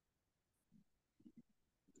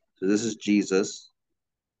 So this is Jesus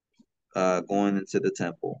going into the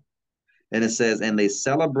temple. And it says, and they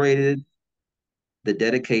celebrated the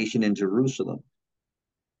dedication in Jerusalem,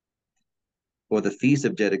 or the Feast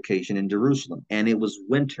of Dedication in Jerusalem. And it was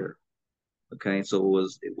winter. Okay, so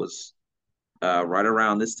it was right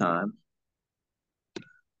around this time.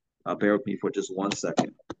 Bear with me for just 1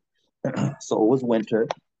 second. So it was winter.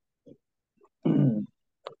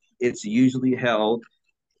 It's usually held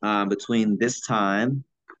between this time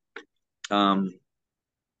and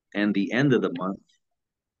the end of the month.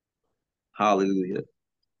 Hallelujah.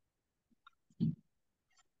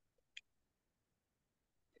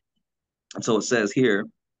 And so it says here,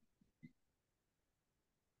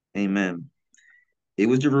 amen. It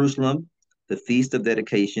was Jerusalem, the Feast of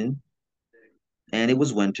Dedication. And it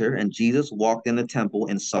was winter, and Jesus walked in the temple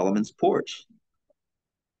in Solomon's porch.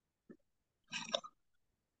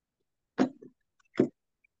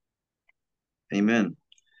 Amen.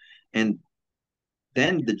 And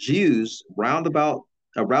then the Jews round about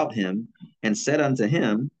him and said unto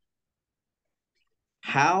him,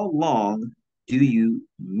 How long do you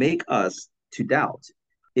make us to doubt?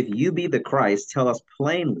 If you be the Christ, tell us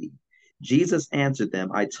plainly. Jesus answered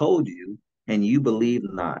them, I told you, and you believe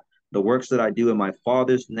not. The works that I do in my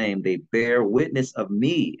Father's name, they bear witness of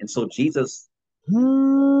me. And so Jesus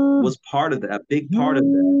was part of that, a big part of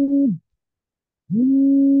that.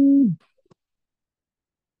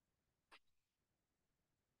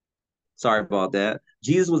 Sorry about that.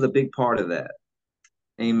 Jesus was a big part of that.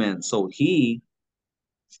 Amen. So he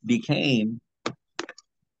became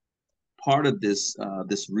part of this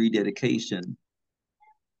rededication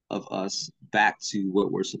of us back to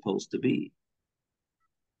what we're supposed to be,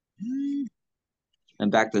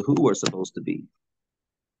 and back to who we're supposed to be.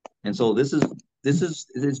 And so this is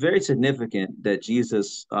it's very significant that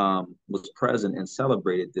Jesus was present and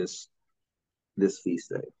celebrated this feast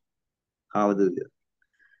day. Hallelujah.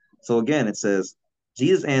 So again, it says,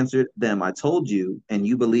 Jesus answered them, I told you, and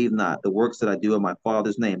you believe not. The works that I do in my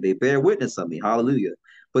Father's name, they bear witness of me. Hallelujah.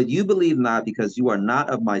 But you believe not, because you are not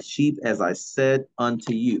of my sheep, as I said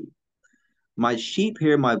unto you. My sheep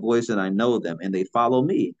hear my voice, and I know them, and they follow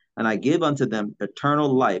me. And I give unto them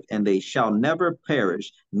eternal life, and they shall never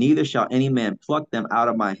perish, neither shall any man pluck them out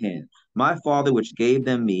of my hand. My Father, which gave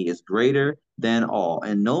them me, is greater than all,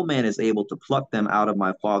 and no man is able to pluck them out of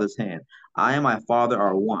my Father's hand. I and my Father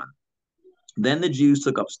are one. Then the Jews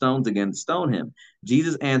took up stones again to stone him.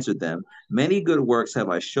 Jesus answered them, Many good works have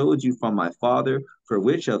I showed you from my Father. For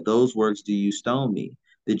which of those works do you stone me?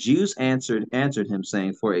 The Jews answered him,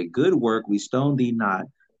 saying, For a good work we stone thee not,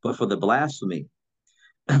 but for the blasphemy,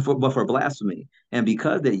 but for blasphemy, and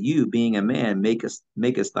because that you, being a man,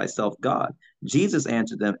 makest thyself God. Jesus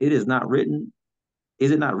answered them, is it not written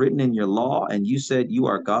in your law, and you said you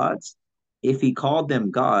are gods? If he called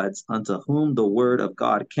them gods, unto whom the word of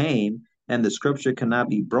God came, and the scripture cannot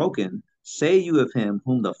be broken, say you of him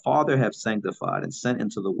whom the Father hath sanctified and sent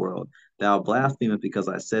into the world, thou blasphemest, because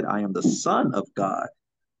I said I am the Son of God.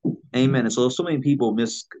 Amen. And so many people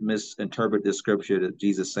misinterpret this scripture that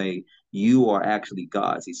Jesus saying you are actually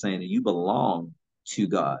gods. He's saying that you belong to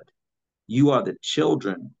God. You are the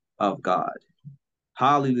children of God.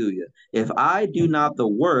 Hallelujah. If I do not the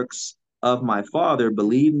works of my Father,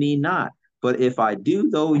 believe me not. But if I do,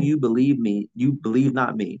 though you believe me, you believe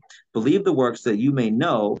not me. Believe the works, that you may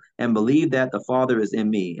know, and believe that the Father is in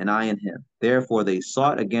me, and I in him. Therefore they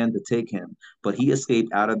sought again to take him, but he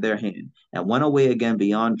escaped out of their hand, and went away again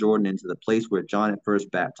beyond Jordan into the place where John had first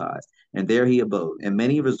baptized. And there he abode. And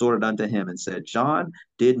many resorted unto him, and said, John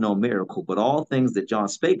did no miracle, but all things that John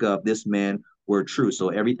spake of, this man were true. So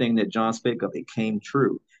everything that John spake of, it came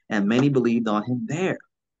true. And many believed on him there.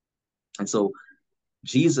 And so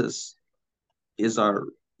Jesus is our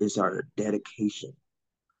dedication.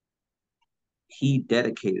 He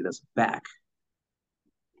dedicated us back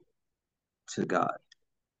to God,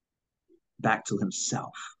 back to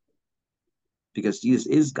himself, because Jesus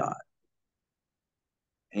is God.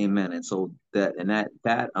 Amen. And so that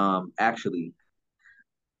actually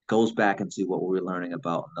goes back into what we were learning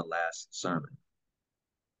about in the last sermon,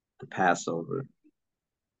 the Passover,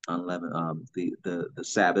 unleavened, the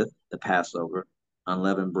Sabbath, the Passover,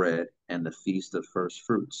 unleavened bread, and the Feast of First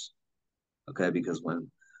Fruits. Okay, because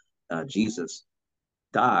when Jesus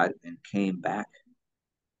died and came back,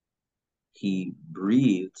 he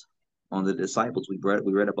breathed on the disciples. We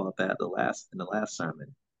read about that in the last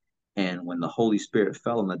sermon. And when the Holy Spirit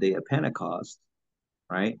fell on the day of Pentecost,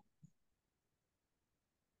 right?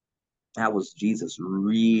 That was Jesus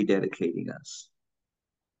rededicating us.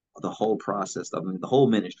 The whole process, the whole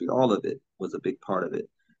ministry, all of it was a big part of it.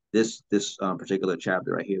 This particular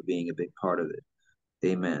chapter right here being a big part of it.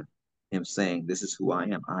 Amen. Him saying, "This is who I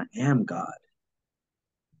am. I am God."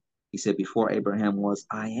 He said, "Before Abraham was,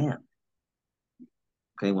 I am."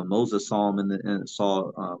 Okay, when Moses saw him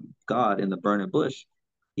saw God in the burning bush,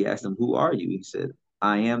 he asked him, "Who are you?" He said,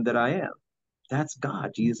 "I am that I am." That's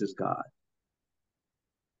God. Jesus is God.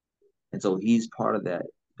 And so he's part of that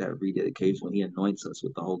rededication. When he anoints us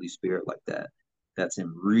with the Holy Spirit like that, that's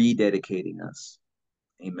him rededicating us.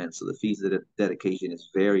 Amen. So the feast of dedication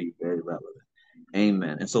is very, very relevant.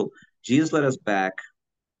 Amen. And so Jesus led us back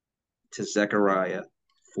to Zechariah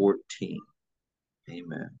 14.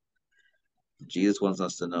 Amen. Jesus wants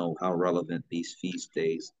us to know how relevant these feast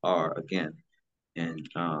days are again. And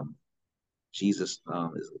Jesus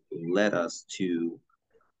has led us to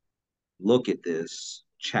look at this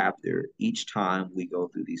chapter each time we go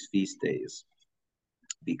through these feast days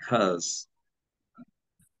because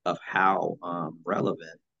of how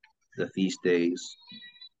relevant the feast days,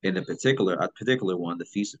 in a particular one, the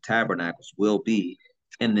Feast of Tabernacles, will be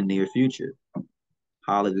in the near future.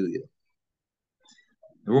 Hallelujah.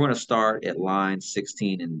 And we're going to start at line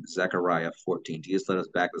 16 in Zechariah 14. Jesus led us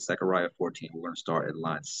back to Zechariah 14. We're going to start at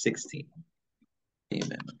line 16.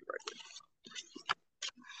 Amen.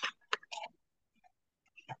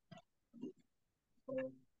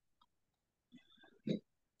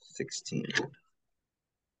 16.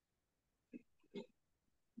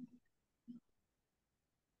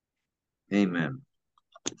 Amen.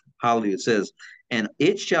 Hallelujah. It says, and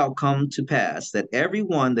it shall come to pass that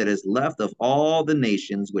everyone that is left of all the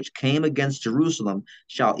nations which came against Jerusalem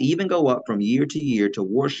shall even go up from year to year to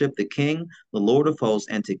worship the King, the Lord of hosts,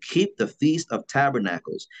 and to keep the Feast of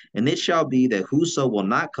Tabernacles. And it shall be that whoso will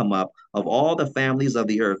not come up of all the families of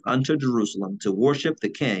the earth unto Jerusalem to worship the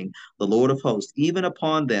King, the Lord of hosts, even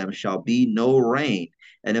upon them shall be no rain.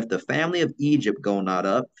 And if the family of Egypt go not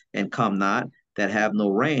up and come not, that have no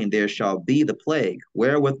rain, there shall be the plague,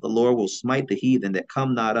 wherewith the Lord will smite the heathen that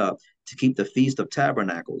come not up to keep the Feast of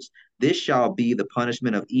Tabernacles. This shall be the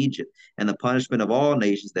punishment of Egypt, and the punishment of all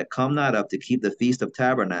nations that come not up to keep the Feast of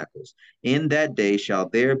Tabernacles. In that day shall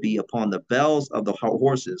there be upon the bells of the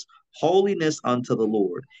horses holiness unto the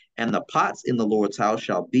Lord, and the pots in the Lord's house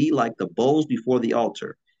shall be like the bowls before the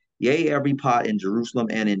altar. Yea, every pot in Jerusalem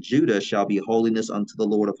and in Judah shall be holiness unto the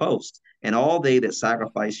Lord of hosts. And all they that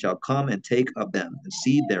sacrifice shall come and take of them and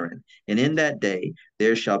seed therein. And in that day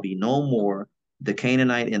there shall be no more the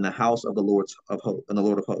Canaanite in the house of the Lord of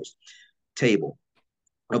hosts. Table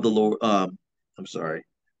of the Lord.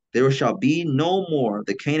 There shall be no more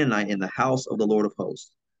the Canaanite in the house of the Lord of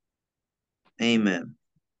hosts. Amen.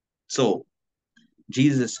 So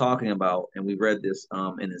Jesus is talking about, and we read this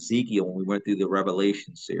in Ezekiel when we went through the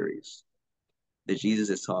Revelation series, that Jesus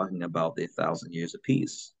is talking about the 1,000 years of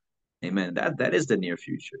peace. Amen. That is the near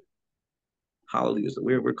future. Hallelujah. So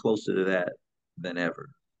we're closer to that than ever.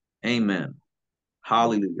 Amen.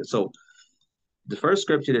 Hallelujah. So the first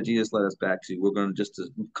scripture that Jesus led us back to, we're going to just to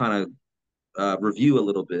kind of review a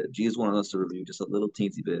little bit. Jesus wanted us to review just a little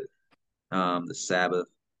teensy bit. The Sabbath,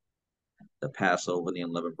 the Passover, the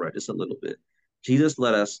unleavened bread, just a little bit. Jesus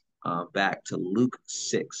led us back to Luke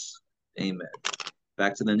 6. Amen.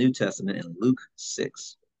 Back to the New Testament in Luke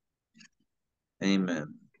 6.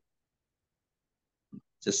 Amen.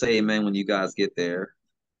 Just say amen when you guys get there.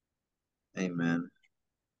 Amen.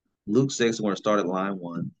 Luke 6, we're going to start at line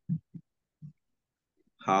 1.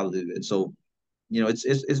 Hallelujah. So,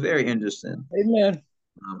 it's very interesting. Amen.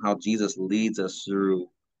 How Jesus leads us through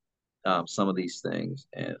some of these things.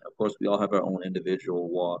 And of course, we all have our own individual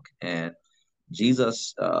walk. And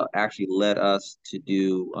Jesus actually led us to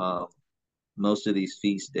do most of these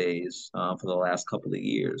feast days for the last couple of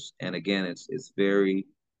years. And again, it's very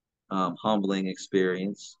humbling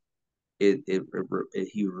experience.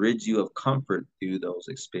 He rids you of comfort through those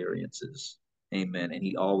experiences. Amen. And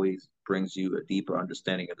he always brings you a deeper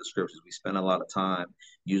understanding of the scriptures. We spend a lot of time,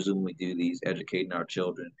 usually when we do these, educating our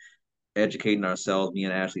children, educating ourselves, me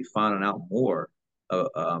and Ashley, finding out more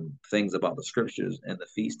things about the scriptures and the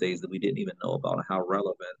feast days that we didn't even know about and how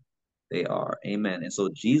relevant they are. Amen. And so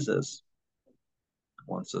Jesus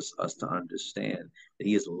wants us to understand that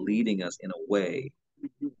he is leading us in a way,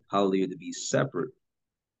 hallelujah, to be separate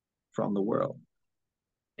from the world.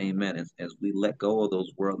 Amen. As we let go of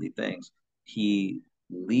those worldly things, he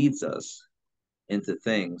leads us into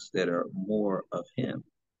things that are more of him.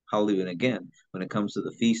 Hallelujah. And again, when it comes to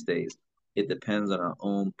the feast days, it depends on our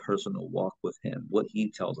own personal walk with him, what he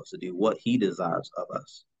tells us to do, what he desires of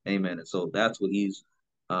us. Amen. And so that's what he's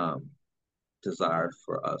desired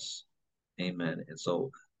for us. Amen. And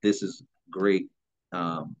so this is great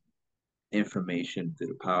information through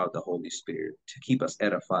the power of the Holy Spirit to keep us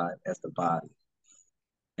edified as the body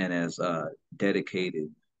and as dedicated,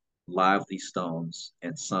 lively stones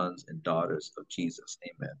and sons and daughters of Jesus.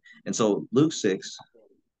 Amen. And so Luke 6,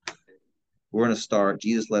 we're going to start.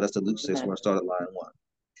 Jesus led us to Luke 6. We're going to start at line 1.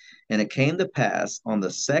 And it came to pass on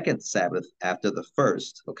the second Sabbath after the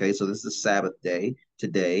first. Okay, so this is Sabbath day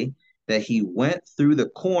today, that he went through the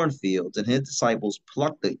cornfields, and his disciples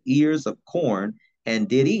plucked the ears of corn and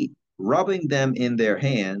did eat, rubbing them in their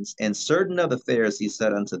hands. And certain of the Pharisees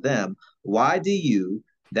said unto them, why do you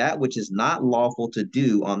that which is not lawful to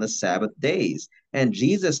do on the Sabbath days? And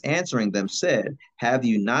Jesus answering them said, have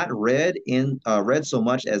you not read so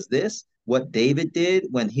much as this, what David did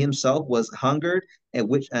when he himself was hungered,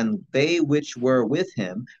 and they which were with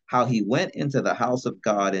him, how he went into the house of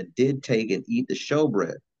God and did take and eat the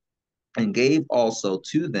showbread? and gave also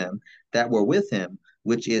to them that were with him,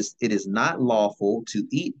 which is, it is not lawful to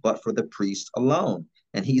eat but for the priest alone.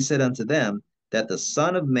 And he said unto them, that the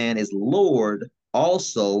Son of Man is Lord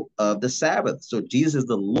also of the Sabbath. So Jesus is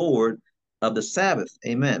the Lord of the Sabbath.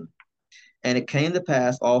 Amen. And it came to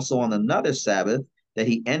pass also on another Sabbath that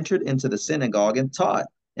he entered into the synagogue and taught.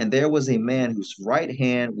 And there was a man whose right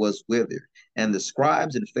hand was withered. And the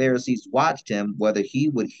scribes and Pharisees watched him whether he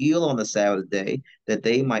would heal on the Sabbath day, that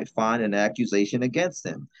they might find an accusation against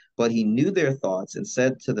him. But he knew their thoughts, and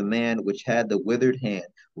said to the man which had the withered hand,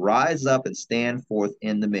 Rise up and stand forth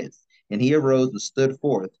in the midst. And he arose and stood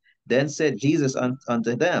forth. Then said Jesus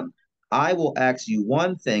unto them, I will ask you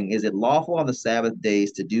one thing. Is it lawful on the Sabbath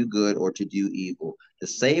days to do good or to do evil, to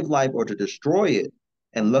save life or to destroy it?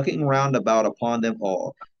 And looking round about upon them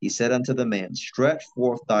all, he said unto the man, Stretch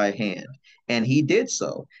forth thy hand. And he did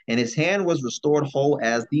so, and his hand was restored whole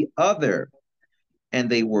as the other. And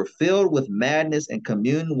they were filled with madness and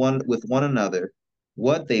communed with one another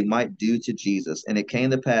what they might do to Jesus. And it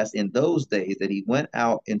came to pass in those days that he went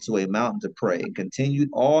out into a mountain to pray, and continued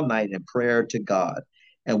all night in prayer to God.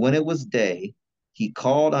 And when it was day, he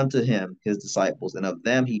called unto him his disciples, and of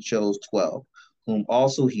them he chose 12, whom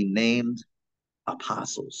also he named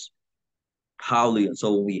apostles. Hallelujah.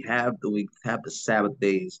 So when we have the Sabbath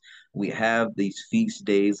days, we have these feast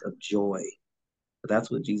days of joy. But that's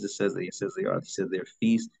what Jesus says that he says they are. He says they're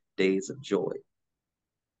feast days of joy.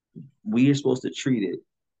 We are supposed to treat it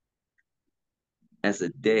as a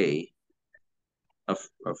day of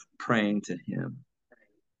praying to him,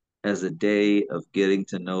 as a day of getting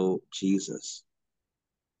to know Jesus,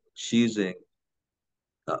 choosing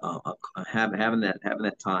having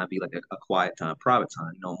that time be like a quiet time, private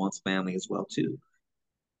time, amongst family as well too.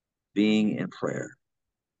 Being in prayer,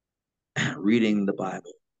 reading the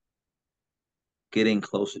Bible, getting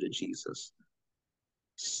closer to Jesus,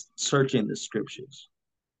 searching the scriptures.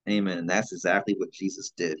 Amen. And that's exactly what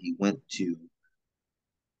Jesus did. He went to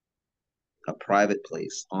a private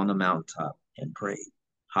place on the mountaintop and prayed.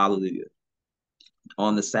 Hallelujah.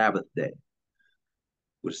 On the Sabbath day,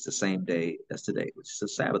 which is the same day as today, which is the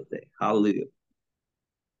Sabbath day. Hallelujah.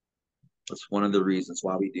 That's one of the reasons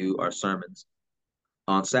why we do our sermons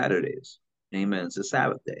on Saturdays. Amen. It's a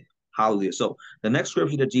Sabbath day. Hallelujah. So the next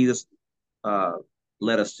scripture that Jesus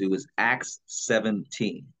led us to is Acts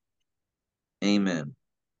 17. Amen.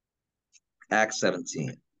 Acts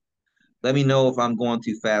 17. Let me know if I'm going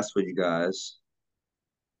too fast for you guys,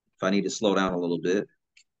 if I need to slow down a little bit.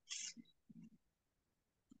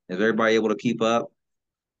 Is everybody able to keep up?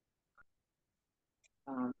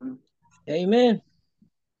 Amen.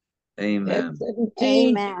 Amen.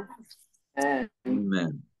 Amen.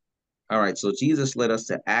 Amen. All right, so Jesus led us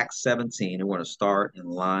to Acts 17, and we're going to start in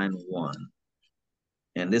line 1.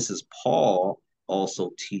 And this is Paul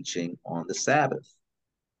also teaching on the Sabbath.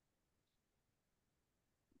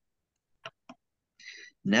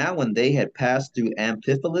 Now when they had passed through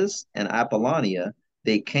Amphipolis and Apollonia,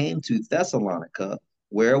 they came to Thessalonica,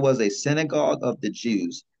 where was a synagogue of the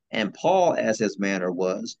Jews. And Paul, as his manner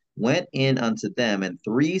was, went in unto them, and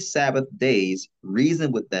 3 Sabbath days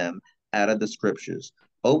reasoned with them out of the scriptures,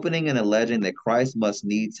 opening and alleging that Christ must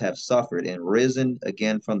needs have suffered and risen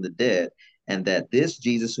again from the dead, and that this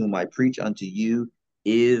Jesus whom I preach unto you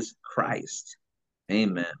is Christ.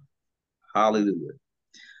 Amen. Hallelujah.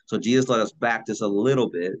 So Jesus led us back just a little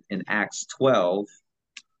bit in Acts 12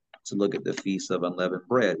 to look at the Feast of Unleavened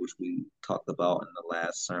Bread, which we talked about in the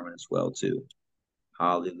last sermon as well too.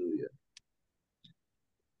 Hallelujah.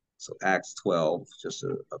 So Acts 12, just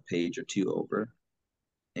a page or two over.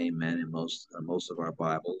 Amen. In most of our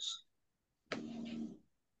Bibles.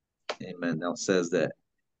 Amen. Now it says that,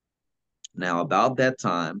 now about that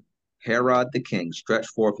time, Herod the king stretched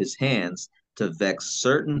forth his hands to vex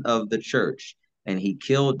certain of the church, and he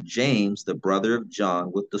killed James, the brother of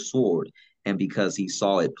John, with the sword. And because he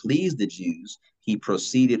saw it pleased the Jews, he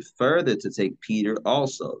proceeded further to take Peter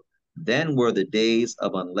also. Then were the days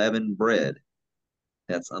of unleavened bread.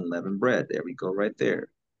 That's unleavened bread. There we go, right there.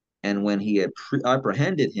 And when he had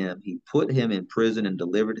apprehended him, he put him in prison and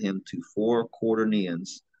delivered him to 4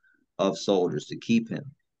 quaternions of soldiers to keep him,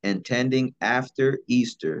 intending after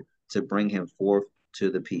Easter to bring him forth to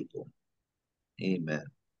the people. Amen.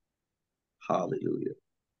 Hallelujah.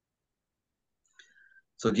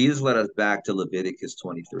 So Jesus led us back to Leviticus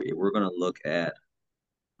 23. We're going to look at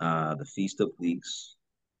the Feast of Weeks,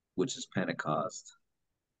 which is Pentecost.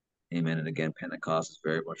 Amen. And again, Pentecost is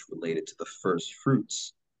very much related to the first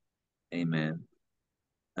fruits. Amen.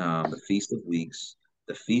 The Feast of Weeks,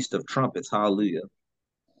 the Feast of Trumpets. Hallelujah.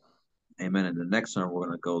 Amen. And the next one, we're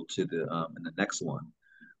going to go to in the next one,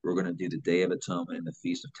 we're going to do the Day of Atonement and the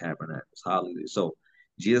Feast of Tabernacles. Hallelujah. So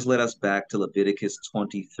Jesus led us back to Leviticus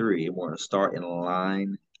 23, and we're going to start in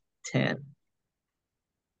line 10.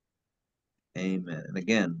 Amen. And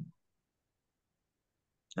again,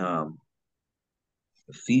 the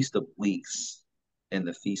Feast of Weeks and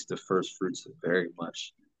the Feast of First Fruits are very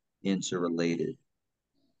much interrelated.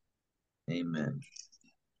 Amen.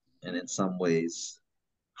 And in some ways,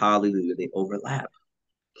 hallelujah, they overlap.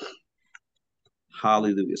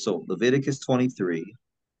 Hallelujah. So Leviticus 23.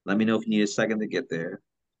 Let me know if you need a second to get there.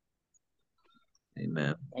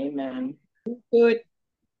 Amen. Amen. Good.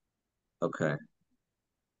 Okay.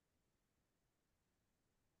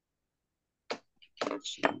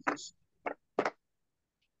 Jesus.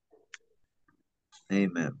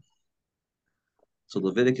 Amen. So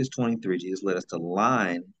Leviticus 23, Jesus led us to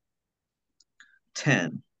line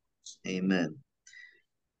 10. Amen.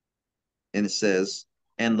 And it says,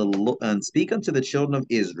 and speak unto the children of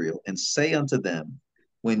Israel, and say unto them,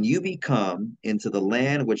 when you be come into the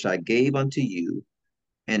land which I gave unto you,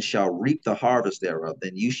 and shall reap the harvest thereof,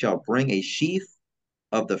 then you shall bring a sheaf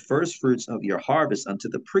of the first fruits of your harvest unto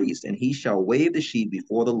the priest, and he shall wave the sheaf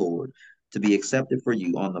before the Lord to be accepted for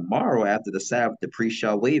you. On the morrow after the Sabbath, the priest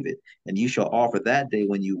shall wave it, and you shall offer that day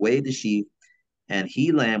when you wave the sheaf and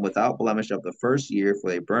he lamb without blemish of the first year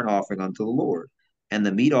for a burnt offering unto the Lord. And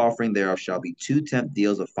the meat offering thereof shall be 2 tenth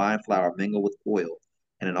deals of fine flour mingled with oil,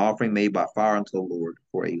 and an offering made by fire unto the Lord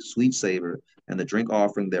for a sweet savor, and the drink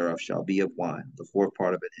offering thereof shall be of wine, the fourth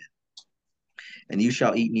part of it. And you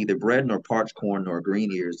shall eat neither bread nor parched corn nor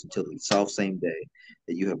green ears until the selfsame day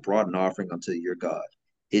that you have brought an offering unto your God.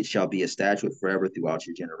 It shall be a statute forever throughout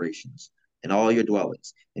your generations, in all your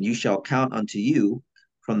dwellings. And you shall count unto you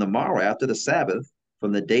from the morrow after the Sabbath,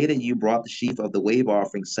 from the day that you brought the sheaf of the wave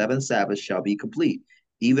offering, 7 Sabbaths shall be complete.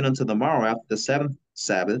 Even unto the morrow after the 7th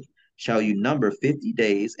Sabbath shall you number 50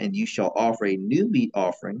 days, and you shall offer a new meat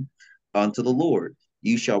offering unto the Lord.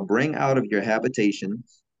 You shall bring out of your habitation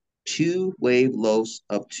 2 wave loaves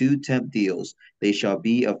of 2 tenth deals. They shall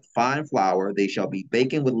be of fine flour. They shall be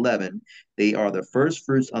baken with leaven. They are the first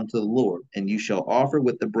fruits unto the Lord. And you shall offer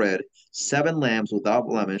with the bread 7 lambs without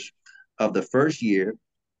blemish of the first year,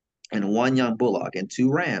 and 1 young bullock, and 2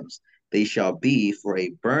 rams. They shall be for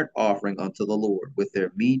a burnt offering unto the Lord, with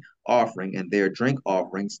their meat offering and their drink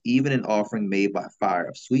offerings, even an offering made by fire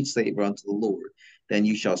of sweet savor unto the Lord. Then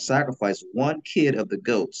you shall sacrifice 1 kid of the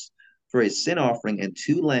goats for a sin offering, and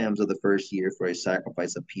 2 lambs of the first year for a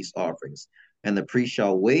sacrifice of peace offerings. And the priest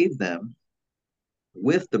shall wave them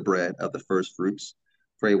with the bread of the first fruits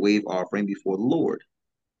for a wave offering before the Lord.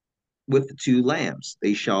 With the 2 lambs,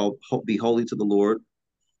 they shall be holy to the Lord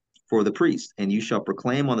for the priest, and you shall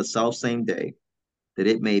proclaim on the selfsame day that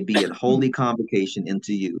it may be an holy convocation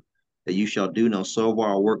unto you, that you shall do no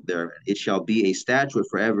servile work therein. It shall be a statute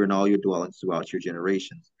forever in all your dwellings throughout your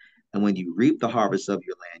generations. And when you reap the harvest of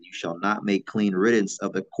your land, you shall not make clean riddance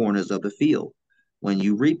of the corners of the field when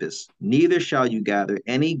you reapest, neither shall you gather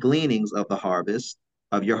any gleanings of the harvest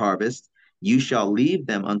of your harvest. You shall leave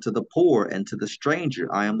them unto the poor and to the stranger.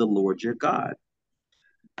 I am the Lord your God.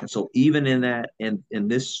 And so even in that, in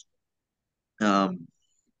this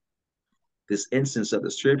this instance of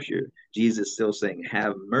the scripture, Jesus is still saying,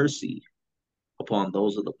 have mercy upon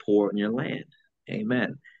those of the poor in your land.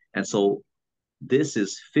 Amen. And so this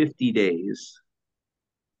is 50 days.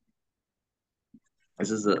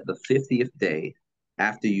 This is the 50th day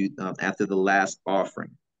after after the last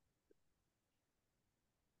offering.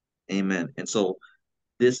 Amen. And so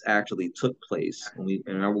this actually took place. And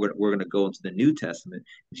we're going to go into the New Testament.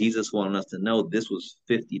 Jesus wanted us to know this was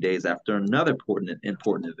 50 days after another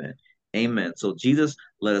important event. Amen. So Jesus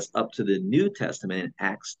led us up to the New Testament in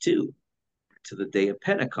Acts 2, to the day of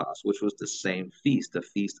Pentecost, which was the same feast, the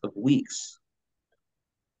Feast of Weeks.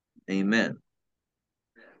 Amen.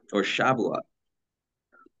 Or Shavuot.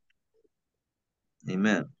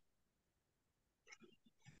 Amen.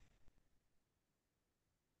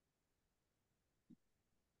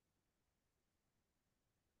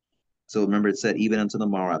 So remember, it said, even unto the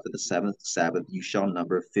morrow after the 7th Sabbath, you shall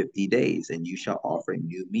number 50 days, and you shall offer a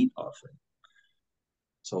new meat offering.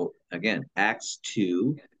 So again, Acts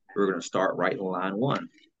 2, we're going to start right in line 1.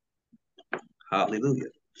 Hallelujah.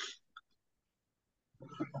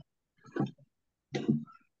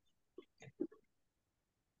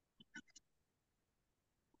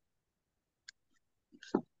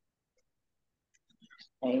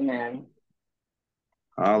 Amen.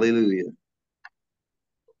 Hallelujah.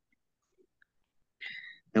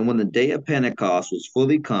 And when the day of Pentecost was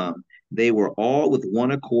fully come, they were all with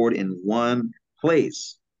one accord in one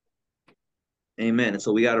place. Amen. And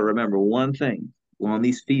so we got to remember one thing on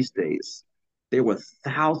these feast days. there were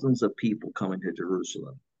thousands of people coming to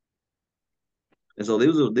Jerusalem. And so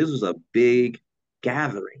this was a big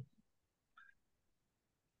gathering.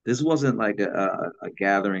 This wasn't like a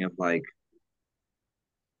gathering of like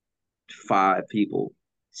 5 people,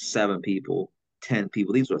 7 people, 10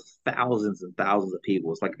 people. These were thousands and thousands of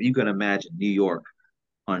people. It's like if you can imagine New York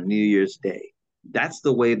on New Year's Day. That's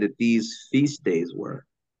the way that these feast days were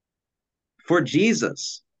for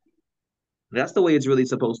Jesus. That's the way it's really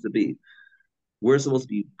supposed to be. We're supposed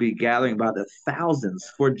to be gathering by the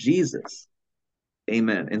thousands for Jesus.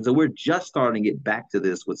 Amen. And so we're just starting to get back to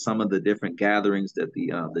this with some of the different gatherings that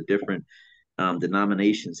the different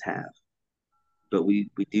denominations have. But we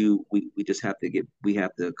just have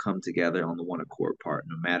to come together on the one accord part,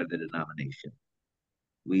 no matter the denomination.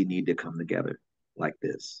 We need to come together like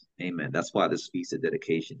this. Amen. That's why this feast of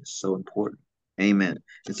dedication is so important. Amen.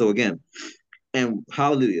 And so again, and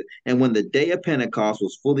hallelujah. And when the day of Pentecost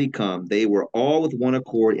was fully come, they were all with one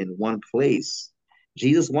accord in one place.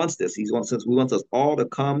 Jesus wants this. He wants us all to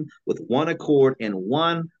come with one accord in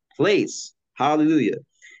one place. Hallelujah.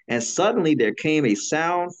 And suddenly there came a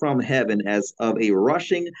sound from heaven as of a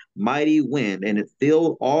rushing mighty wind, and it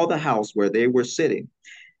filled all the house where they were sitting.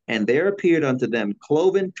 And there appeared unto them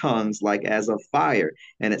cloven tongues like as of fire,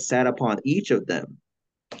 and it sat upon each of them.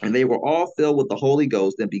 And they were all filled with the Holy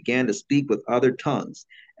Ghost and began to speak with other tongues,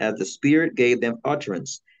 as the Spirit gave them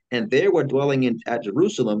utterance. And there were dwelling at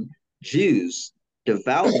Jerusalem Jews,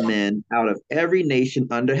 devout men out of every nation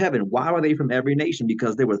under heaven. Why were they from every nation?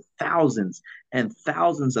 Because there were thousands and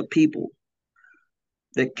thousands of people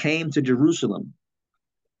that came to Jerusalem,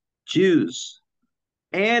 Jews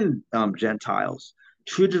and Gentiles,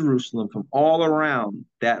 to Jerusalem from all around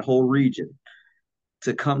that whole region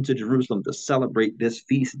to come to Jerusalem to celebrate this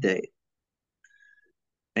feast day.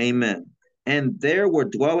 Amen. And there were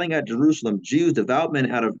dwelling at Jerusalem Jews, devout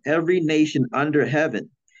men out of every nation under heaven.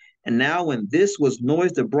 And now when this was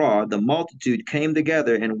noised abroad, the multitude came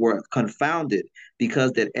together and were confounded,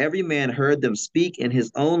 because that every man heard them speak in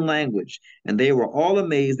his own language. And they were all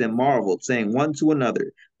amazed and marveled, saying one to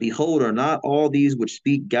another, Behold, are not all these which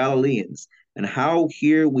speak Galileans? And how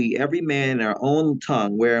hear we every man in our own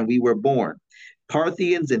tongue wherein we were born?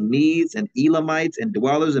 Parthians and Medes and Elamites and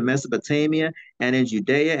dwellers in Mesopotamia and in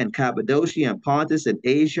Judea and Cappadocia and Pontus and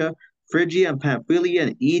Asia, Phrygia and Pamphylia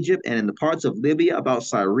and Egypt and in the parts of Libya about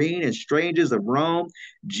Cyrene, and strangers of Rome,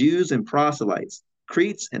 Jews and proselytes,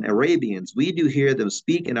 Cretes and Arabians. We do hear them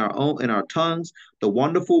speak in our tongues the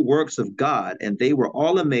wonderful works of God. And they were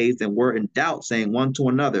all amazed and were in doubt, saying one to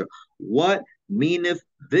another, What meaneth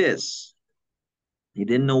this? He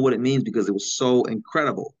didn't know what it means because it was so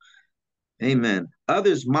incredible. Amen.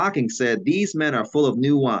 Others mocking said, These men are full of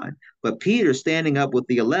new wine. But Peter, standing up with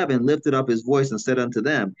the 11, lifted up his voice and said unto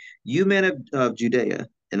them, You men of Judea,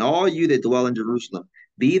 and all you that dwell in Jerusalem,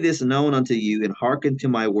 be this known unto you, and hearken to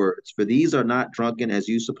my words. For these are not drunken as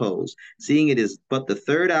you suppose, seeing it is but the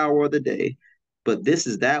 3rd hour of the day. But this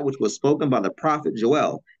is that which was spoken by the prophet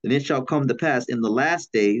Joel. And it shall come to pass in the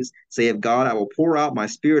last days, saith God, I will pour out my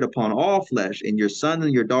spirit upon all flesh, and your sons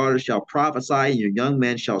and your daughters shall prophesy, and your young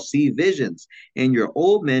men shall see visions, and your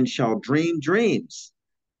old men shall dream dreams.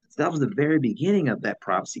 So that was the very beginning of that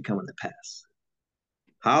prophecy coming to pass.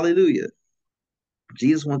 Hallelujah.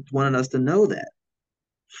 Jesus wanted us to know that.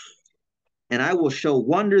 And I will show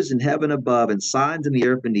wonders in heaven above and signs in the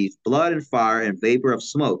earth beneath, blood and fire and vapor of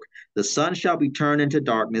smoke. The sun shall be turned into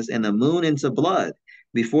darkness and the moon into blood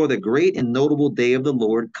before the great and notable day of the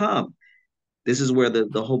Lord come. This is where the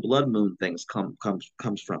whole blood moon things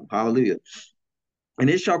comes from. Hallelujah. And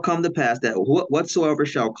it shall come to pass that whosoever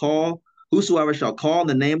shall call on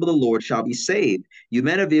the name of the Lord shall be saved. You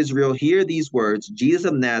men of Israel, hear these words. Jesus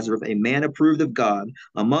of Nazareth, a man approved of God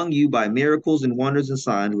among you by miracles and wonders and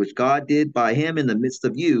signs, which God did by him in the midst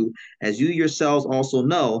of you, as you yourselves also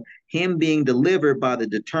know, him being delivered by the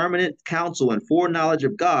determinate counsel and foreknowledge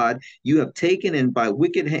of God, you have taken and by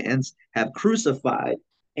wicked hands have crucified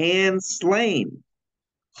and slain,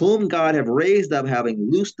 whom God have raised up, having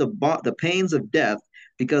loosed the pains of death,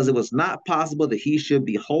 because it was not possible that he should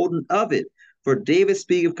be holden of it. For David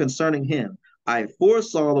speaketh concerning him, I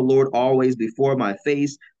foresaw the Lord always before my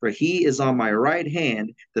face, for he is on my right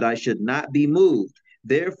hand, that I should not be moved.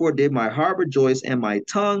 Therefore did my heart rejoice, and my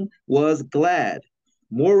tongue was glad.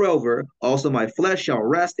 Moreover, also my flesh shall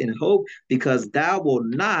rest in hope, because thou wilt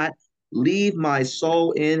not leave my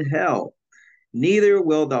soul in hell, neither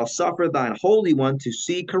wilt thou suffer thine Holy One to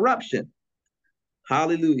see corruption.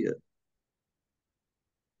 Hallelujah.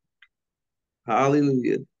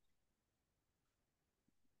 Hallelujah.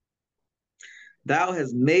 Thou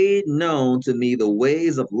hast made known to me the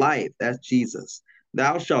ways of life. That's Jesus.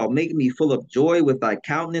 Thou shalt make me full of joy with thy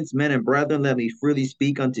countenance, men and brethren. Let me freely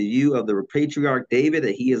speak unto you of the patriarch David,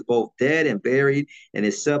 that he is both dead and buried, and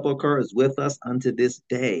his sepulchre is with us unto this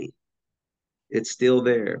day. It's still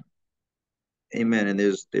there. Amen. And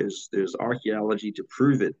there's archaeology to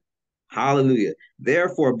prove it. Hallelujah.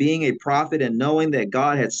 Therefore, being a prophet and knowing that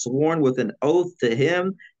God had sworn with an oath to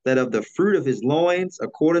him that of the fruit of his loins,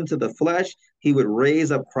 according to the flesh, he would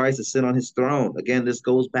raise up Christ to sit on his throne. Again, this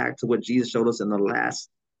goes back to what Jesus showed us in the last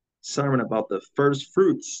sermon about the first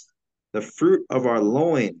fruits, the fruit of our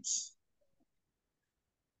loins.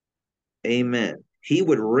 Amen. He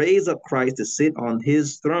would raise up Christ to sit on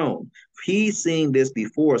his throne. He, seeing this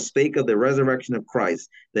before, spake of the resurrection of Christ,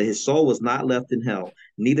 that his soul was not left in hell,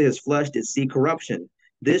 neither his flesh did see corruption.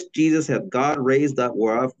 This Jesus hath God raised up,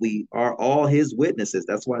 whereof we are all his witnesses.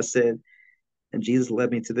 That's why I said, and Jesus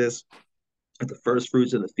led me to this, that the first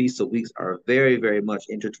fruits and the feast of weeks are very, very much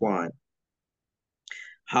intertwined.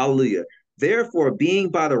 Hallelujah. Therefore, being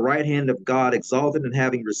by the right hand of God exalted, and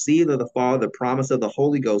having received of the Father the promise of the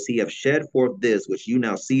Holy Ghost, he hath shed forth this, which you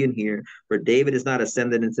now see and hear. For David is not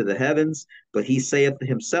ascended into the heavens, but he saith to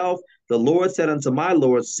himself, the Lord said unto my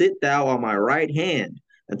Lord, sit thou on my right hand,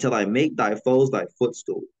 until I make thy foes thy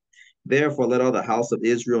footstool. Therefore, let all the house of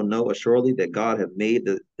Israel know assuredly that God hath made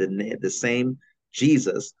the same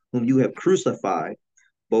Jesus, whom you have crucified,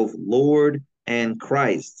 both Lord and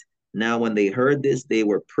Christ. Now, when they heard this, they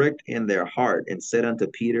were pricked in their heart, and said unto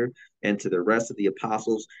Peter and to the rest of the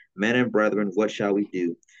apostles, men and brethren, what shall we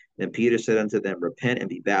do? Then Peter said unto them, repent and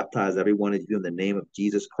be baptized, every one of you, in the name of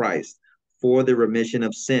Jesus Christ, for the remission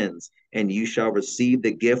of sins, and you shall receive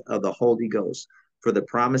the gift of the Holy Ghost. For the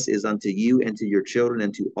promise is unto you and to your children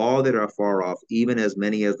and to all that are far off, even as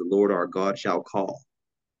many as the Lord our God shall call.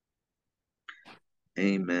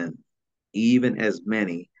 Amen. Even as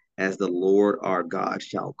many as the Lord our God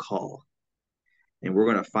shall call. And we're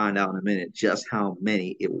going to find out in a minute just how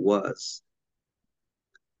many it was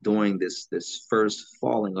during this first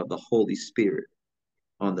falling of the Holy Spirit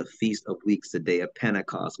on the Feast of Weeks, the day of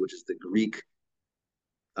Pentecost, which is the Greek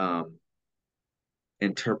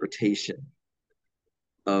interpretation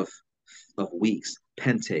of weeks,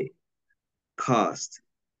 pente, cost.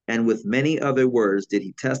 And with many other words did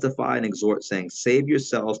he testify and exhort, saying, save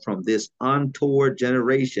yourselves from this untoward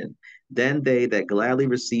generation. Then they that gladly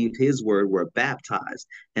received his word were baptized,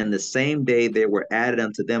 and the same day there were added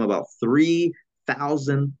unto them about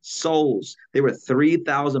 3,000 souls. There were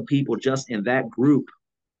 3,000 people just in that group.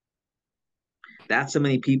 That's how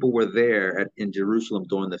many people were there in Jerusalem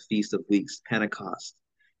during the Feast of Weeks, Pentecost,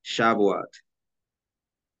 Shavuot.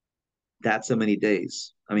 That's how many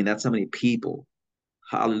days. I mean, that's how many people.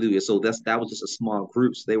 Hallelujah. So that was just a small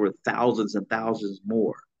group. So there were thousands and thousands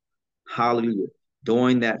more. Hallelujah.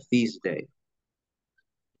 During that feast day,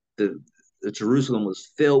 the Jerusalem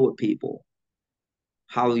was filled with people.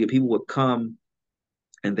 Hallelujah. People would come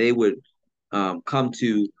and they would come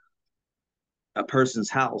to a person's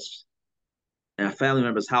house and a family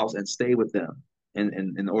member's house and stay with them.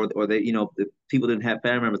 Or they, the people didn't have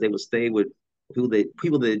family members, they would stay with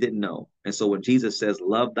people they didn't know. And so when Jesus says,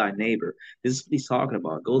 love thy neighbor, this is what he's talking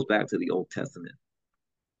about. It goes back to the Old Testament.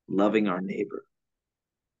 Loving our neighbor.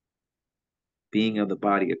 Being of the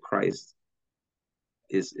body of Christ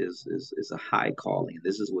is a high calling.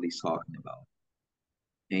 This is what he's talking about.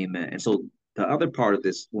 Amen. And so the other part of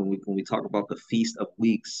this, when we talk about the Feast of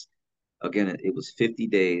Weeks, again, it was 50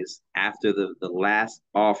 days after the last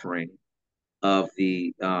offering of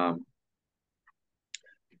the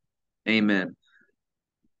amen.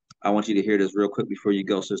 I want you to hear this real quick before you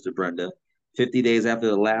go, Sister Brenda. 50 days after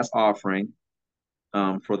the last offering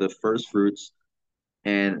for the first fruits.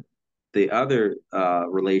 And the other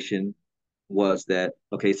relation was that,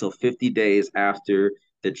 okay, so 50 days after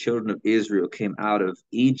the children of Israel came out of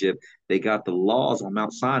Egypt, they got the laws on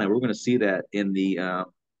Mount Sinai. We're going to see that in the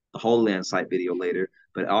Holy Land site video later,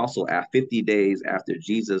 but also at 50 days after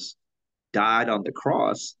Jesus died on the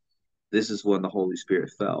cross, this is when the Holy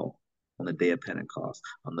Spirit fell on the day of Pentecost,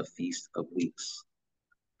 on the Feast of Weeks.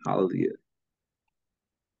 Hallelujah.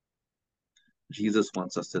 Jesus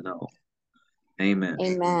wants us to know. Amen.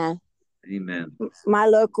 Amen. Amen. My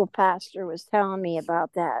local pastor was telling me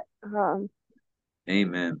about that.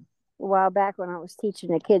 Amen. A while back when I was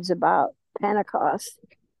teaching the kids about Pentecost.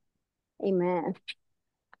 Amen.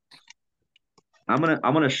 I'm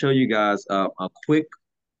gonna show you guys a quick.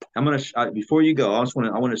 Before you go, I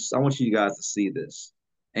want you guys to see this.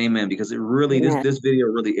 Amen. Because it really this video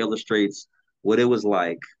really illustrates what it was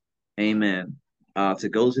like. Amen. To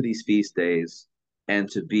go to these feast days and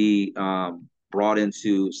to be brought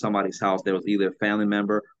into somebody's house that was either a family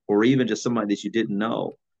member or even just somebody that you didn't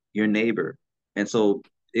know, your neighbor. And so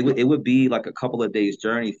it would be like a couple of days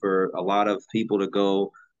journey for a lot of people to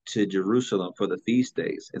go to Jerusalem for the feast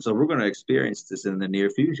days. And so we're going to experience this in the near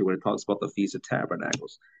future when it talks about the Feast of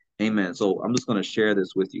Tabernacles. Amen. So I'm just going to share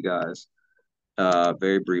this with you guys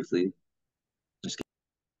very briefly. Just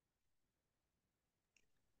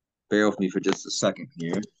bear with me for just a second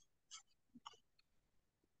here.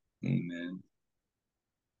 Amen.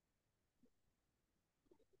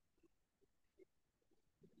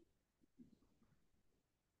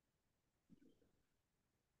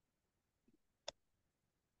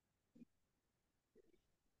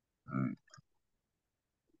 All right.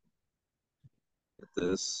 Get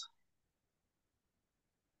this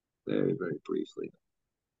very, very briefly.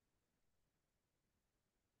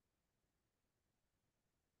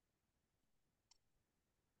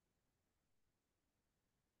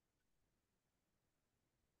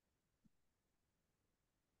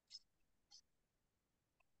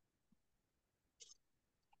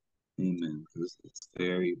 Amen. Because it's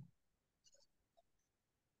very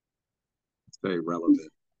relevant.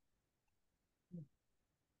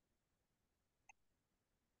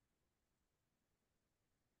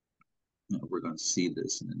 We're going to see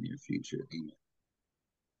this in the near future. Amen.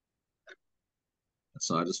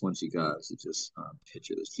 So I just want you guys to just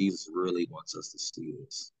picture this. Jesus really wants us to see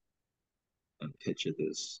this and picture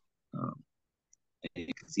this,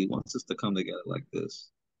 because he wants us to come together like this.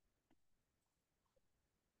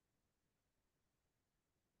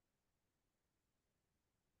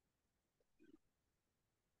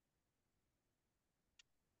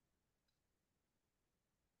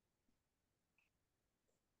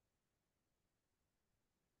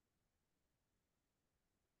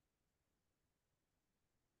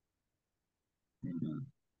 Amen.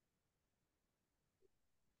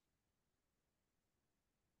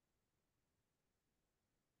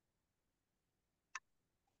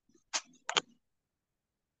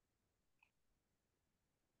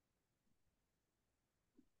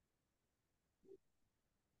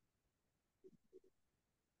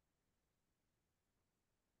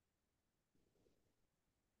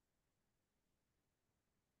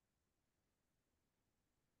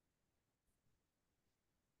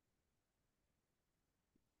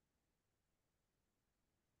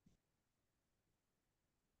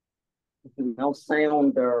 No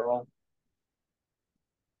sound, girl.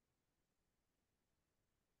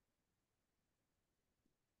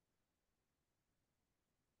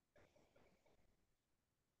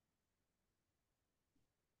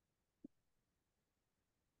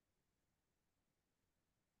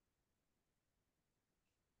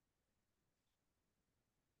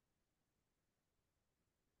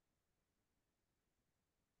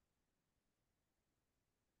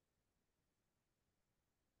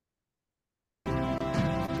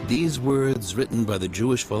 These words, written by the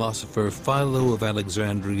Jewish philosopher Philo of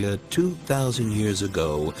Alexandria 2,000 years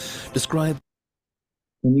ago, describe...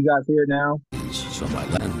 Can you guys hear it now? Some by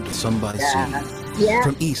land, some by sea,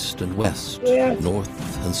 from east and west,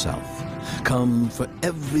 north and south, come for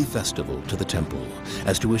every festival to the temple,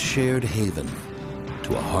 as to a shared haven,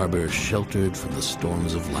 to a harbor sheltered from the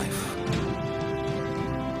storms of life.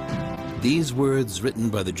 These words, written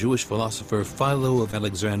by the Jewish philosopher Philo of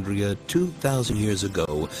Alexandria 2,000 years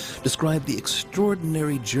ago, describe the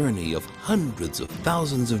extraordinary journey of hundreds of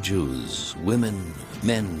thousands of Jews, women,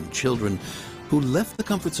 men, children, who left the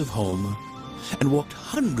comforts of home and walked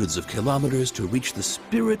hundreds of kilometers to reach the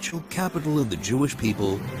spiritual capital of the Jewish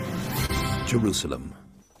people, Jerusalem.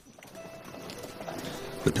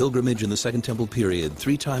 The pilgrimage in the Second Temple period,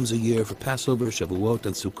 3 times a year for Passover, Shavuot,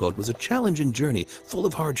 and Sukkot, was a challenging journey full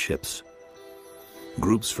of hardships.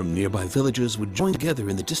 Groups from nearby villages would join together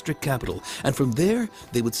in the district capital, and from there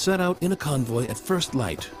they would set out in a convoy at first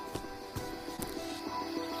light.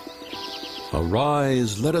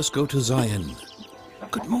 Arise, let us go to Zion.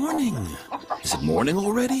 Good morning. Is it morning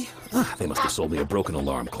already? They must have sold me a broken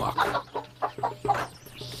alarm clock.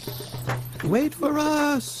 Wait for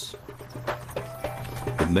us.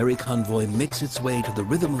 The merry convoy makes its way to the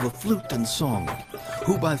rhythm of a flute and song.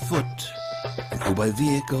 Who by foot, and who by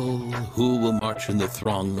vehicle, who will march in the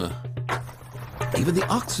throng? Even the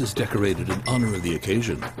ox is decorated in honor of the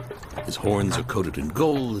occasion. His horns are coated in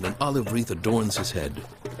gold, and an olive wreath adorns his head.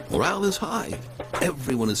 Morale is high.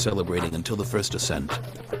 Everyone is celebrating until the first ascent.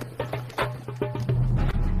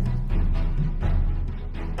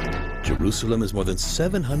 Jerusalem is more than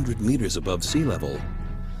 700 meters above sea level.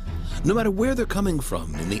 No matter where they're coming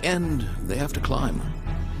from, in the end, they have to climb.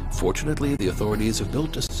 Fortunately, the authorities have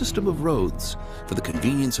built a system of roads for the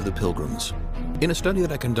convenience of the pilgrims. In a study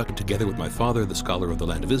that I conducted together with my father, the scholar of the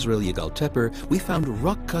land of Israel, Yigal Tepper, we found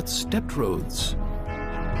rock-cut stepped roads.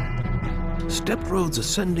 stepped roads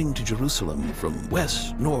ascending to Jerusalem from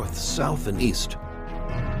west, north, south, and east.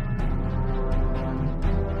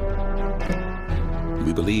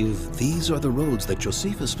 We believe these are the roads that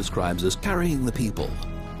Josephus describes as carrying the people.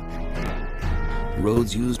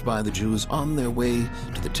 Roads used by the Jews on their way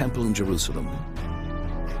to the temple in Jerusalem.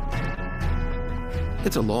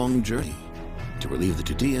 It's a long journey. To relieve the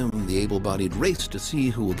Judeum, the able-bodied race to see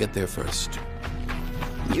who will get there first.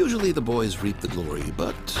 Usually the boys reap the glory,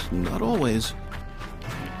 but not always.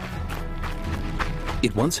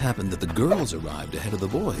 It once happened that the girls arrived ahead of the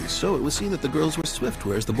boys, so it was seen that the girls were swift,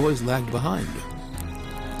 whereas the boys lagged behind.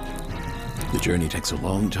 The journey takes a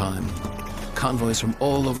long time. Convoys from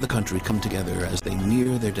all over the country come together as they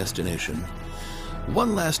near their destination.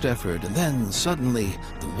 One last effort, and then suddenly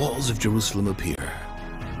the walls of Jerusalem appear.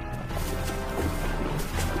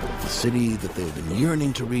 The city that they've been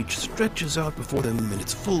yearning to reach stretches out before them in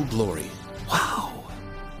its full glory. Wow!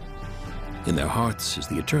 In their hearts is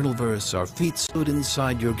the eternal verse, "Our feet stood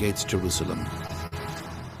inside your gates, Jerusalem."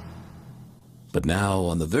 But now,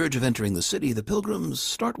 on the verge of entering the city, the pilgrims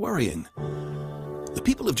start worrying. The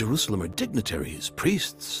people of Jerusalem are dignitaries,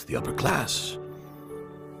 priests, the upper class.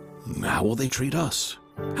 How will they treat us?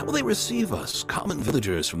 How will they receive us, common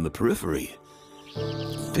villagers from the periphery?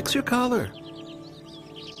 Fix your collar.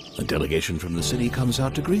 A delegation from the city comes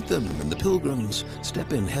out to greet them, and the pilgrims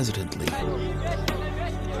step in hesitantly.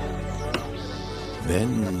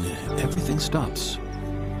 Then everything stops.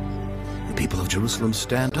 The people of Jerusalem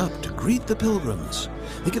stand up to greet the pilgrims.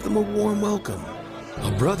 They give them a warm welcome.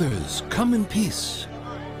 "Our brothers, come in peace."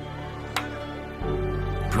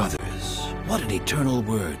 Brothers, what an eternal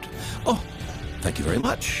word. Oh, thank you very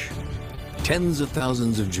much. Tens of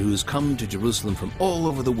thousands of Jews come to Jerusalem from all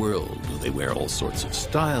over the world. They wear all sorts of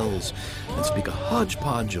styles and speak a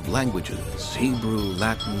hodgepodge of languages: Hebrew,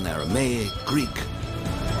 Latin, Aramaic, Greek.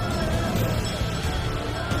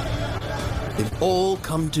 They've all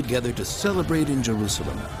come together to celebrate in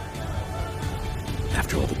Jerusalem.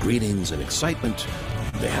 After all the greetings and excitement,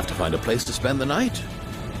 they have to find a place to spend the night.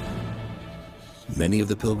 Many of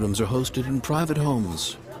the pilgrims are hosted in private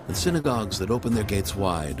homes and synagogues that open their gates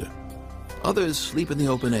wide. Others sleep in the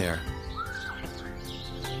open air.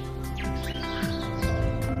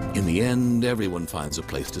 In the end, everyone finds a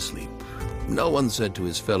place to sleep. No one said to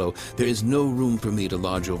his fellow, "There is no room for me to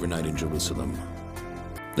lodge overnight in Jerusalem."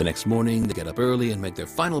 The next morning, they get up early and make their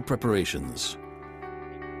final preparations.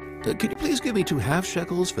 Can you please give me 2 half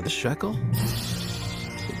shekels for the shekel?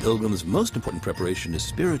 The pilgrim's most important preparation is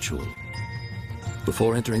spiritual.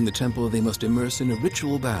 Before entering the temple, they must immerse in a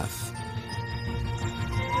ritual bath.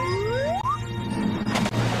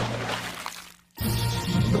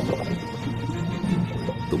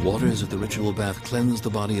 The waters of the ritual bath cleanse the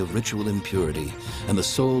body of ritual impurity and the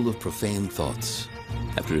soul of profane thoughts.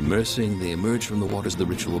 After immersing, they emerge from the waters of the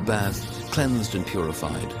ritual bath, cleansed and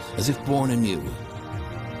purified, as if born anew.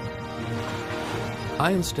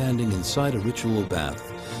 I am standing inside a ritual bath.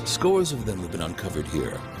 Scores of them have been uncovered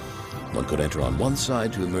here. One could enter on one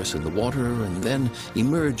side to immerse in the water and then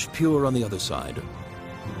emerge pure on the other side.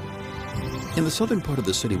 In the southern part of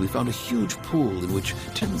the city, we found a huge pool in which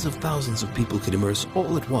tens of thousands of people could immerse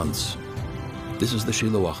all at once. This is the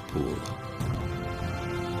Shiloach pool.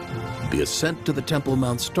 The ascent to the Temple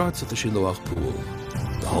Mount starts at the Shiloach pool,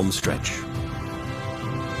 the home stretch.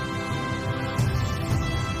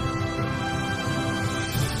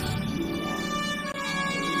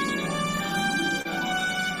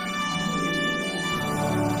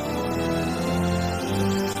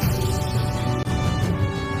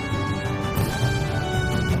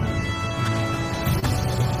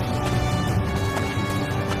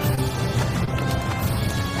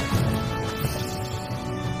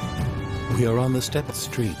 We are on the Stepped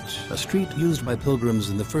Street, a street used by pilgrims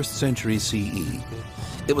in the 1st century CE.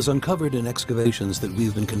 It was uncovered in excavations that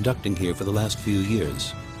we've been conducting here for the last few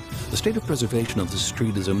years. The state of preservation of this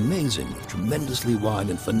street is amazing, tremendously wide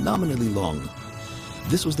and phenomenally long.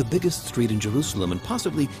 This was the biggest street in Jerusalem and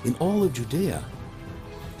possibly in all of Judea.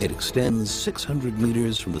 It extends 600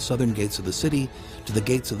 meters from the southern gates of the city to the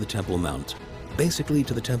gates of the Temple Mount, basically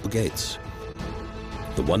to the temple gates.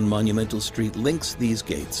 The one monumental street links these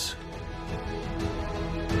gates.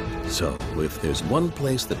 So, if there's one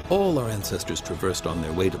place that all our ancestors traversed on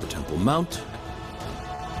their way to the Temple Mount,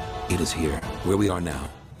 it is here, where we are now.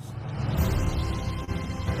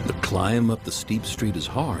 The climb up the steep street is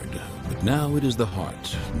hard, but now it is the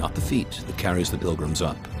heart, not the feet, that carries the pilgrims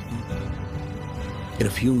up. In a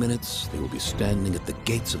few minutes, they will be standing at the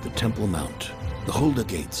gates of the Temple Mount, the Huldah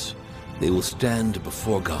gates. They will stand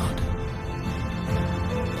before God.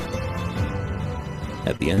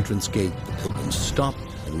 At the entrance gate, the pilgrims stop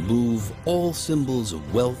and remove all symbols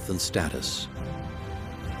of wealth and status.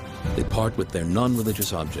 They part with their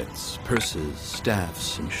non-religious objects, purses,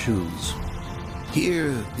 staffs, and shoes.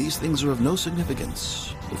 Here, these things are of no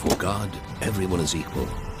significance. Before God, everyone is equal.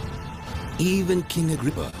 Even King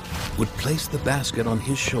Agrippa would place the basket on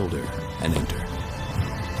his shoulder and enter.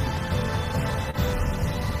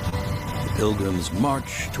 The pilgrims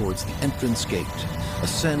march towards the entrance gate,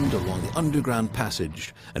 ascend along the underground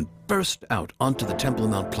passage, and burst out onto the Temple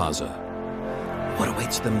Mount Plaza. What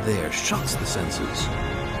awaits them there shocks the senses.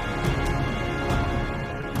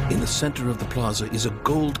 In the center of the plaza is a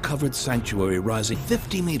gold-covered sanctuary rising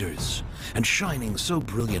 50 meters and shining so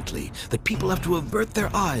brilliantly that people have to avert their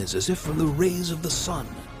eyes as if from the rays of the sun.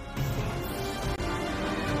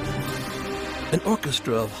 An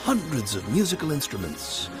orchestra of hundreds of musical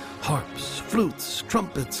instruments, harps, flutes,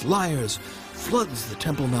 trumpets, lyres, floods the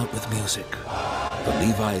Temple Mount with music. The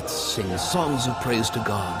Levites sing songs of praise to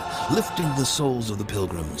God, lifting the souls of the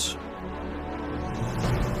pilgrims.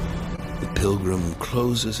 The pilgrim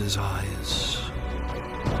closes his eyes.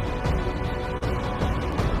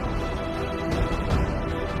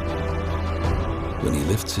 When he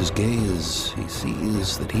lifts his gaze, he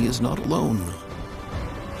sees that he is not alone.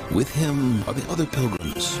 With him are the other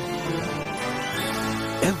pilgrims.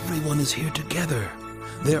 Everyone is here together.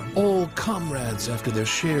 They're all comrades after their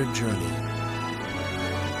shared journey.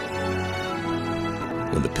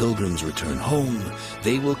 When the pilgrims return home,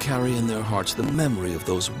 they will carry in their hearts the memory of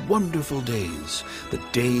those wonderful days, the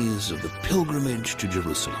days of the pilgrimage to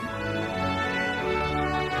Jerusalem.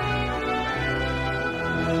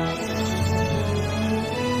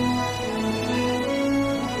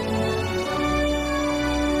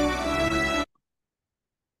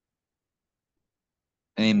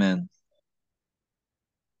 Amen.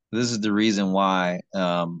 This is the reason why,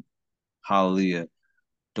 hallelujah,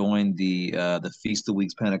 during the Feast of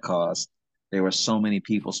Weeks Pentecost, there were so many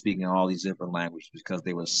people speaking all these different languages, because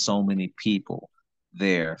there were so many people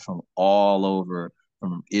there from all over,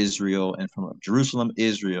 from Israel and from Jerusalem,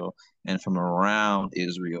 Israel, and from around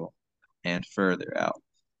Israel and further out.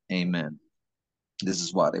 Amen. This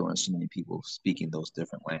is why there were so many people speaking those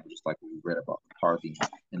different languages, like we read about the Parthians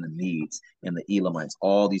and the Medes and the Elamites,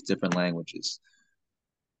 all these different languages.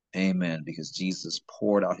 Amen. Because Jesus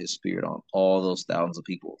poured out his spirit on all those thousands of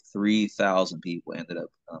people. 3,000 people ended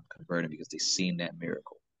up converting because they seen that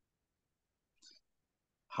miracle.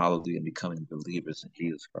 Hallelujah. And becoming believers in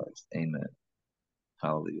Jesus Christ. Amen.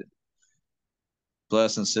 Hallelujah.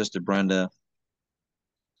 Blessing, Sister Brenda.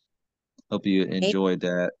 Hope you enjoyed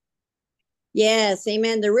that. Yes,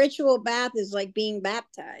 amen. The ritual bath is like being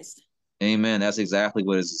baptized. Amen. That's exactly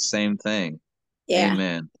what it's the same thing. Yeah.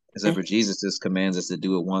 Amen. Except for Jesus just commands us to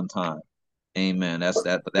do it one time. Amen. That's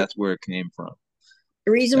where it came from.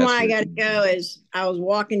 The reason why I got to go is I was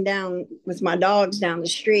walking down with my dogs down the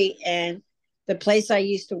street, and the place I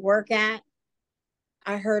used to work at,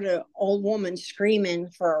 I heard an old woman screaming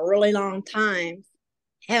for a really long time.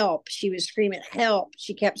 Help. She was screaming, help.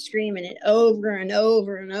 She kept screaming it over and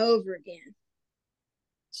over and over again.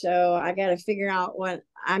 So I got to figure out what,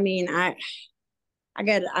 I mean, I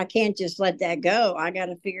can't just let that go. I got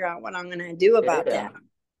to figure out what I'm going to do about that.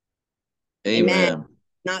 Amen.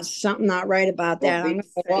 Something not right about that. I'm going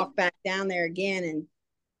to walk back down there again and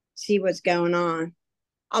see what's going on.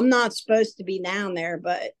 I'm not supposed to be down there,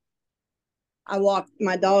 but I walk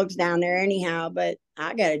my dogs down there anyhow, but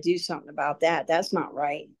I got to do something about that. That's not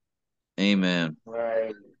right. Amen.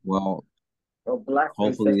 Right. Well, So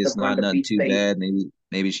hopefully it's not nothing too bad.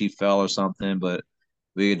 Maybe she fell or something, but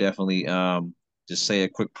we could definitely just say a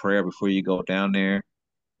quick prayer before you go down there.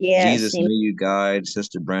 Yes. Jesus, may you guide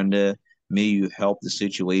Sister Brenda. May you help the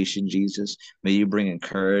situation, Jesus. May you bring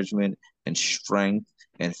encouragement and strength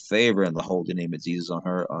and favor in the holy name of Jesus on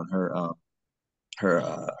her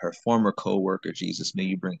former co-worker, Jesus. May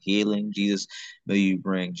you bring healing, Jesus. May you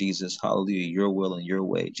bring, Jesus, hallelujah, your will and your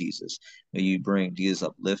way, Jesus. May you bring, Jesus,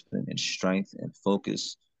 upliftment and strength and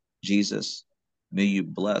focus, Jesus. May you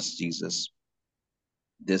bless, Jesus,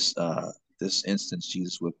 this instance,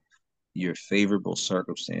 Jesus, with your favorable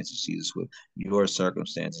circumstances, Jesus, with your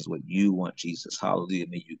circumstances, what you want, Jesus. Hallelujah.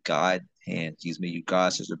 May you guide hands, Jesus. May you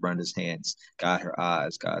guide Sister Brenda's hands, guide her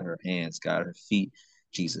eyes, guide her hands, guide her feet,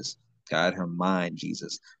 Jesus. Guide her mind,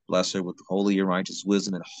 Jesus. Bless her with holy and righteous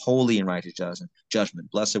wisdom and holy and righteous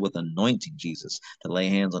judgment. Bless her with anointing, Jesus, to lay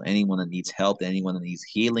hands on anyone that needs help, anyone that needs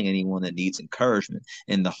healing, anyone that needs encouragement.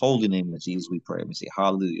 In the holy name of Jesus, we pray. We say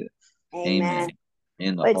hallelujah. Amen.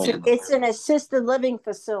 It's an assisted living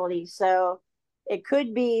facility, so it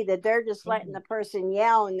could be that they're just letting the person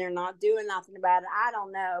yell and they're not doing nothing about it. I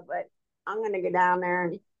don't know, but I'm going to go down there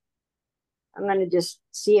and I'm going to just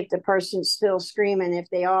see if the person's still screaming. If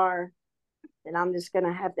they are, then I'm just going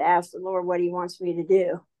to have to ask the Lord what he wants me to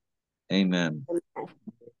do. Amen.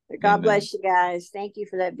 God bless you guys. Thank you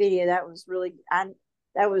for that video. That was really,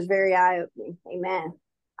 that was very eye-opening. Amen.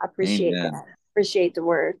 I appreciate that. Appreciate the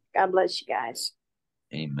word. God bless you guys.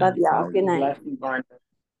 Amen. Love y'all. Good night.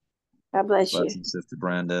 God bless you. Blessings, Sister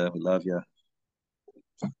Brenda. We love you.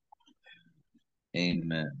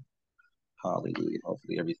 Amen. Hallelujah.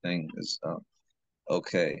 Hopefully everything is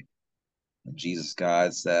okay. And Jesus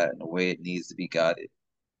guides that in the way it needs to be guided.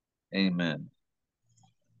 Amen.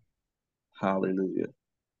 Hallelujah.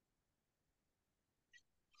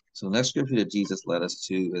 So the next scripture that Jesus led us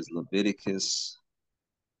to is Leviticus.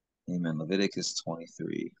 Amen. Leviticus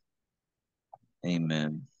 23.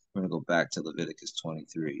 Amen. We're going to go back to Leviticus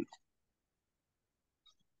 23.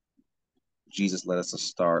 Jesus led us to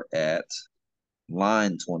start at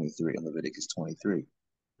line 23 in Leviticus 23.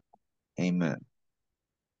 Amen.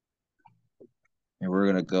 And we're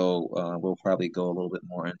going to go, we'll probably go a little bit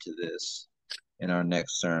more into this in our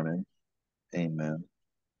next sermon. Amen.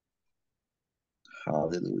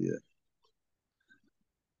 Hallelujah.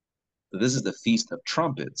 So this is the Feast of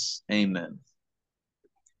Trumpets. Amen.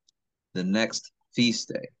 The next feast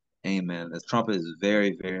day. Amen. The trumpet is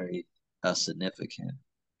very, very significant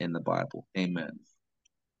in the Bible. Amen.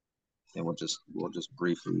 And we'll just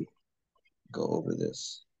briefly go over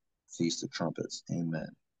this Feast of Trumpets. Amen.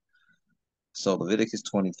 So Leviticus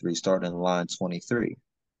 23, starting in line 23.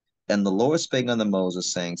 And the Lord spake unto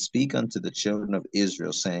Moses, saying, Speak unto the children of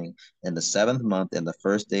Israel, saying, In the 7th month, and the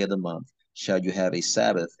 1st day of the month, shall you have a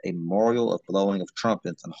Sabbath, a memorial of blowing of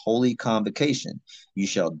trumpets, and holy convocation. You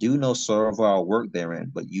shall do no servile work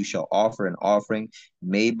therein, but you shall offer an offering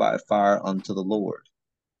made by fire unto the Lord.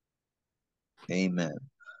 Amen.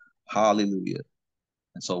 Hallelujah.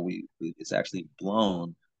 And so it's actually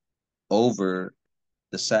blown over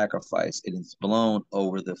the sacrifice. It is blown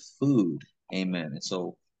over the food. Amen. And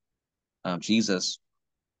so Jesus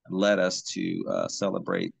led us to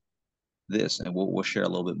celebrate this, and we'll share a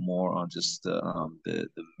little bit more on just the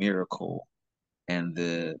miracle and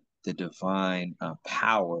the divine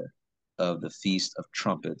power of the Feast of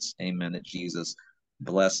Trumpets. Amen. That Jesus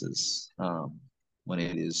blesses when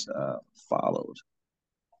it is followed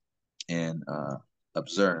and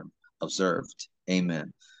observed.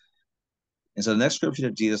 Amen. And so the next scripture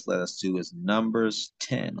that Jesus led us to is Numbers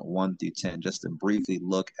 10, 1 through 10, just to briefly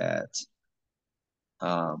look at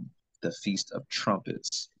the Feast of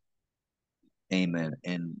Trumpets. Amen.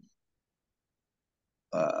 And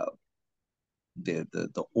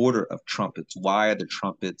the order of trumpets. Why are the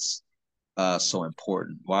trumpets so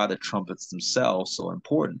important? Why are the trumpets themselves so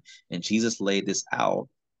important? And Jesus laid this out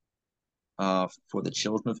for the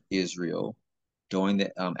children of Israel during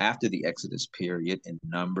the after the Exodus period in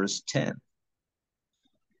Numbers 10.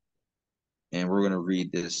 And we're going to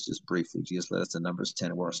read this just briefly. Jesus led us to Numbers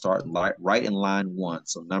 10. We're going to start right in line 1.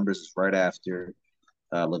 So Numbers is right after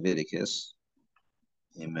Leviticus.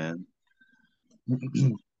 Amen.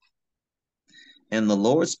 And the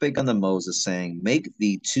Lord spake unto Moses, saying, Make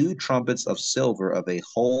thee 2 trumpets of silver of a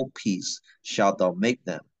whole piece, shalt thou make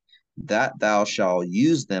them, that thou shalt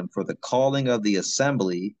use them for the calling of the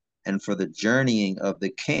assembly and for the journeying of the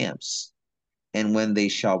camps. And when they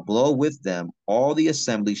shall blow with them, all the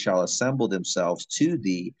assembly shall assemble themselves to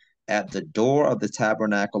thee at the door of the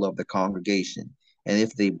tabernacle of the congregation. And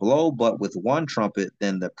if they blow but with 1 trumpet,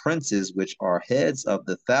 then the princes which are heads of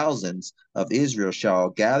the thousands of Israel shall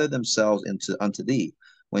gather themselves unto thee.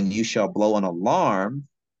 When you shall blow an alarm,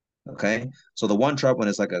 okay? So the 1 trumpet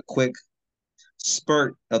is like a quick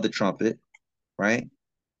spurt of the trumpet, right?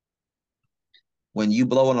 When you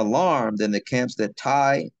blow an alarm, then the camps that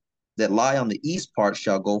lie on the east part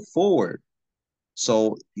shall go forward.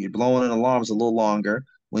 So you're blowing an alarm is a little longer.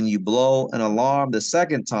 When you blow an alarm the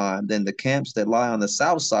 2nd time, then the camps that lie on the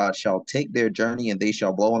south side shall take their journey, and they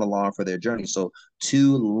shall blow an alarm for their journey. So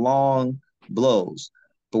 2 long blows.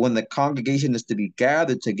 But when the congregation is to be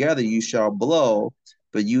gathered together, you shall blow,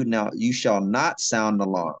 but you shall not sound an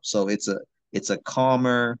alarm. So it's a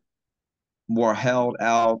calmer, more held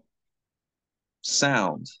out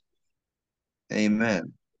sound.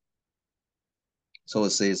 Amen. So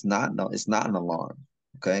it says it's not an alarm.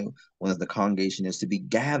 Okay, when the congregation is to be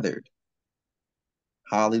gathered.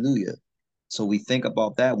 Hallelujah. So we think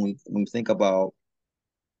about that when we think about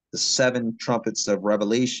the 7 trumpets of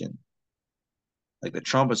Revelation. Like the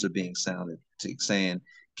trumpets are being sounded, saying,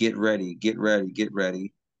 get ready, get ready, get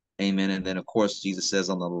ready. Amen. And then of course Jesus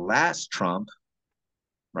says on the last trump,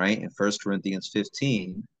 right, in 1 Corinthians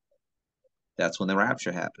 15, that's when the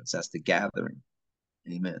rapture happens. That's the gathering.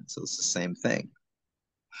 Amen. So it's the same thing.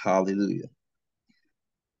 Hallelujah.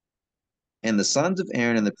 And the sons of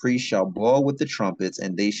Aaron and the priests shall blow with the trumpets,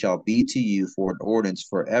 and they shall be to you for an ordinance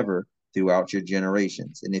forever throughout your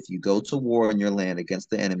generations. And if you go to war in your land against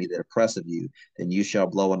the enemy that oppresseth you, then you shall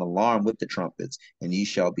blow an alarm with the trumpets, and ye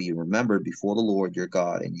shall be remembered before the Lord your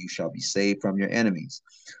God, and you shall be saved from your enemies.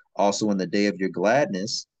 Also in the day of your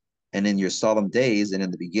gladness, and in your solemn days, and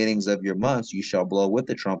in the beginnings of your months, you shall blow with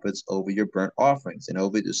the trumpets over your burnt offerings, and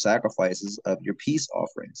over the sacrifices of your peace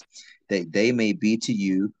offerings, that they may be to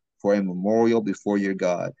you for a memorial before your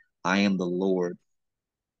God. I am the Lord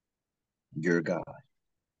your God.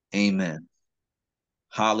 Amen.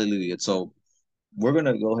 Hallelujah. So we're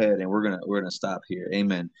gonna go ahead and we're gonna stop here.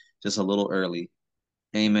 Amen. Just a little early.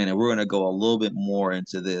 Amen. And we're gonna go a little bit more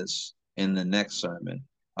into this in the next sermon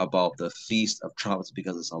about the Feast of Trumpets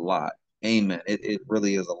because it's a lot. Amen. It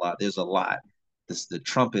really is a lot. There's a lot. The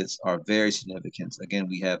trumpets are very significant. Again,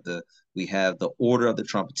 we have the order of the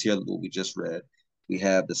trumpets here, what we just read. We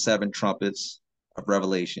have the seven trumpets of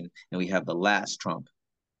Revelation, and we have the last trump,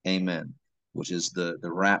 amen, which is the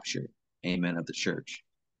rapture, amen, of the church.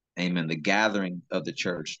 Amen. The gathering of the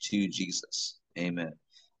church to Jesus. Amen.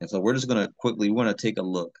 And so we're just going to quickly, we want to take a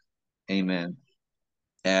look, amen,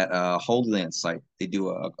 at Holy Land site. They do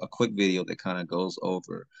a quick video that kind of goes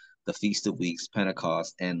over the Feast of Weeks,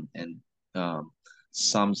 Pentecost, and um,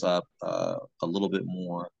 sums up a little bit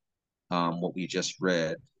more what we just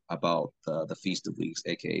read about the Feast of Weeks,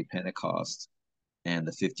 aka Pentecost, and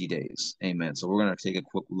the 50 days. Amen. So we're going to take a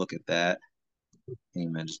quick look at that.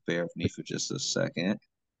 Amen. Just bear with me for just a second.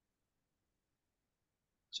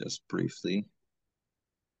 Just briefly.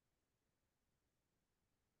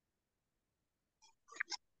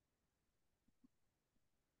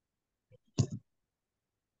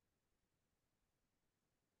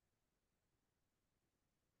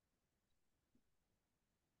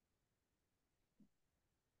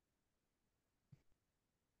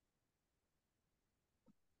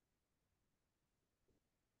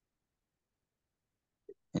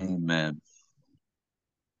 Amen.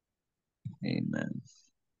 Amen.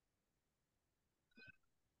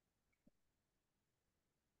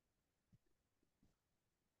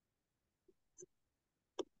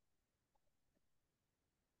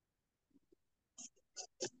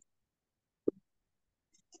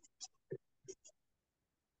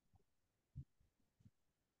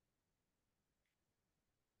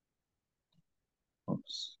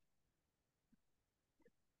 Oops.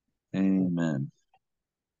 Amen.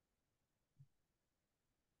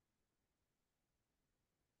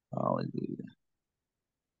 Hallelujah.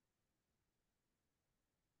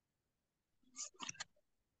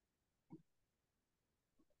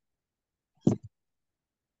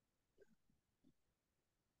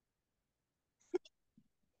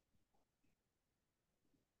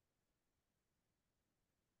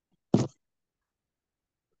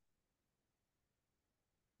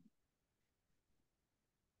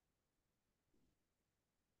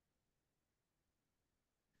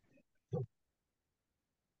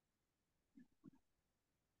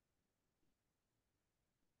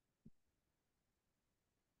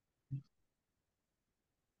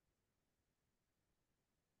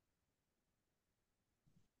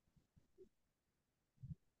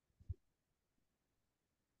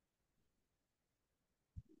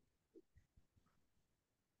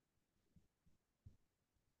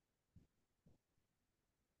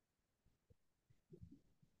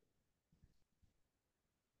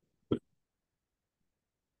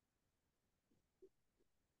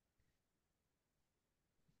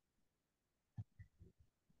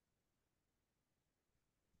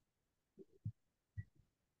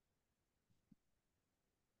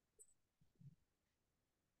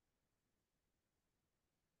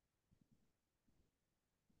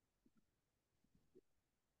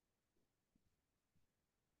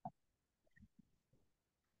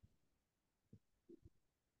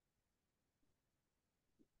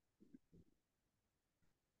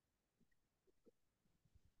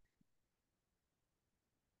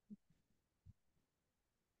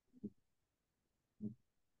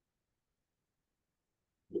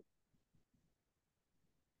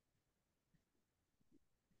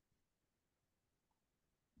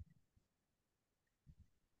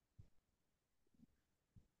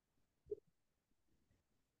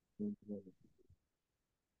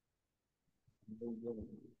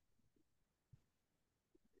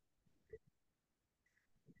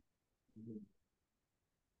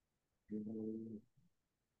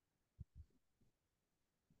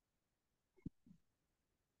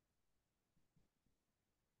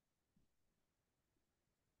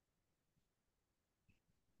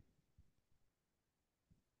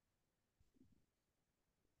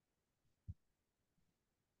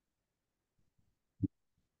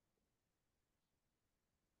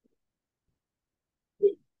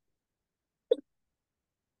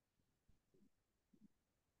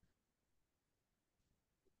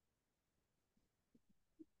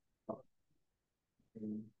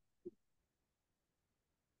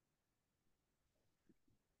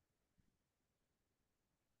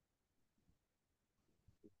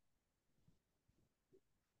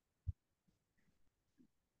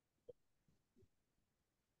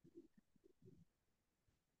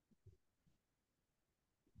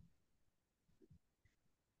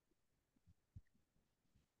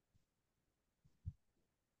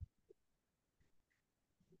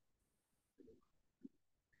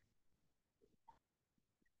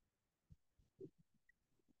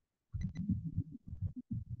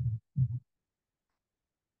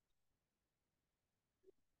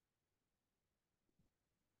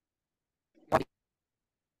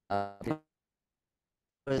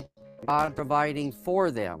 God providing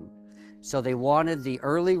for them. So they wanted the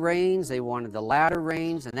early rains, they wanted the latter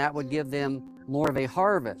rains, and that would give them more of a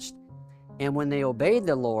harvest. And when they obeyed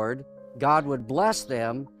the Lord, God would bless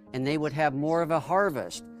them and they would have more of a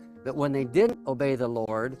harvest. But when they didn't obey the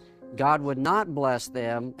Lord, God would not bless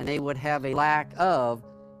them and they would have a lack of,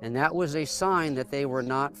 and that was a sign that they were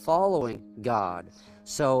not following God.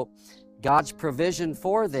 So God's provision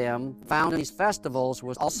for them found in these festivals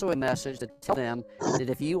was also a message to tell them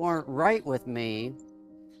that if you aren't right with me,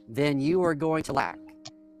 then you are going to lack.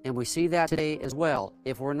 And we see that today as well.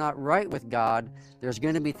 If we're not right with God, there's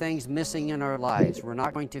going to be things missing in our lives. We're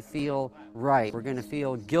not going to feel right. We're going to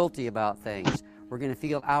feel guilty about things. We're going to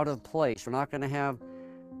feel out of place. We're not going to have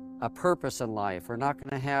a purpose in life. We're not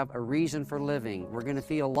going to have a reason for living. We're going to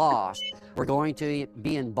feel lost. We're going to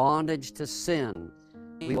be in bondage to sin.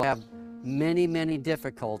 We will have many, many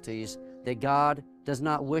difficulties that God does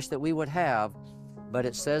not wish that we would have, but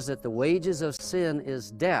it says that the wages of sin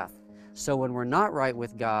is death. So when we're not right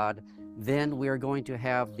with God, then we are going to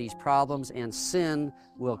have these problems and sin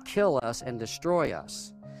will kill us and destroy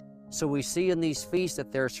us. So we see in these feasts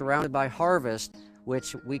that they're surrounded by harvest,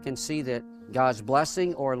 which we can see that God's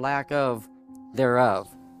blessing or lack of thereof.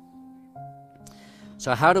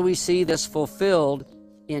 So how do we see this fulfilled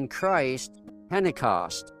in Christ,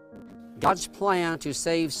 Pentecost? God's plan to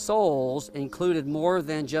save souls included more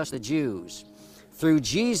than just the Jews. Through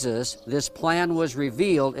Jesus, this plan was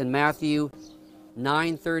revealed in Matthew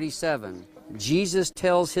 9:37. Jesus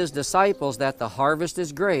tells his disciples that the harvest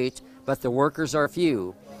is great, but the workers are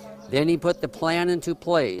few. Then he put the plan into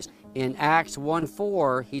place. In Acts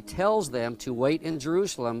 1:4, he tells them to wait in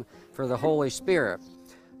Jerusalem for the Holy Spirit.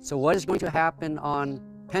 So what is going to happen on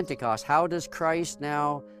Pentecost? How does Christ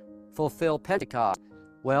now fulfill Pentecost?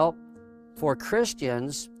 Well, for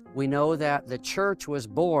Christians, we know that the church was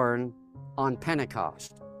born on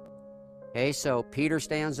Pentecost. Okay, so Peter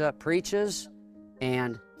stands up, preaches,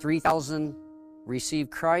 and 3,000 receive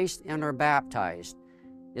Christ and are baptized.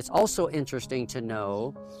 It's also interesting to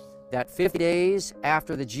know that 50 days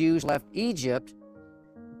after the Jews left Egypt,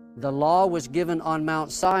 the law was given on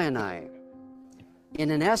Mount Sinai.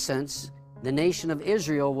 In essence, the nation of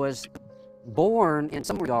Israel was born in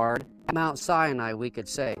some regard at Mount Sinai, we could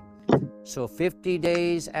say. So 50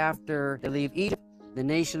 days after they leave Egypt, the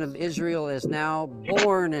nation of Israel is now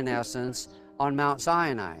born, in essence, on Mount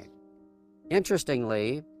Sinai.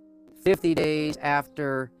 Interestingly, 50 days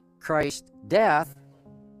after Christ's death,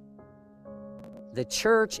 the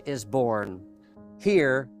church is born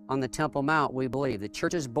here on the Temple Mount, we believe. The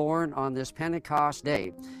church is born on this Pentecost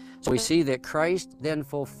day. So we see that Christ then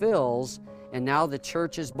fulfills, and now the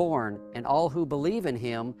church is born, and all who believe in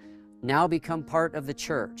him now become part of the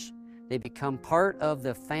church. They become part of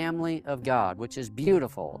the family of God, which is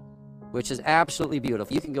beautiful, which is absolutely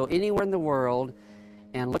beautiful. You can go anywhere in the world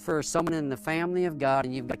and look for someone in the family of God,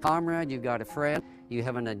 and you've got a comrade, you've got a friend, you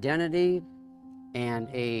have an identity and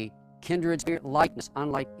a kindred spirit likeness,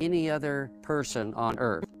 unlike any other person on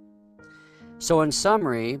earth. So in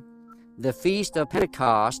summary, the Feast of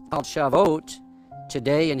Pentecost, called Shavuot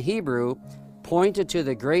today in Hebrew, pointed to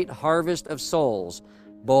the great harvest of souls,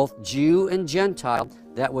 both Jew and Gentile,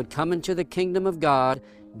 that would come into the kingdom of God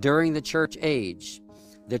during the church age.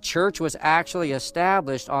 The church was actually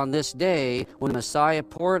established on this day when Messiah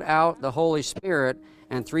poured out the Holy Spirit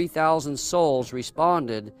and 3,000 souls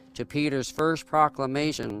responded to Peter's first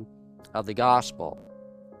proclamation of the gospel.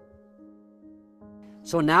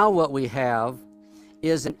 So now what we have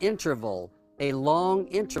is an interval, a long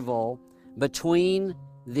interval between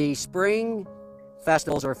the spring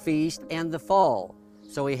festivals or feast and the fall.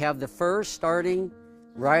 So we have the first starting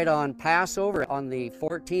right on Passover on the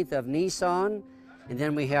 14th of Nisan, and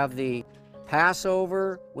then we have the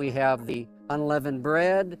Passover, we have the unleavened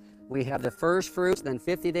bread, we have the first fruits, then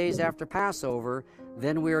 50 days after Passover,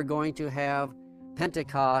 then we are going to have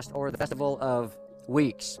Pentecost, or the Festival of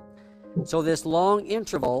Weeks. So this long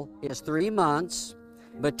interval is 3 months,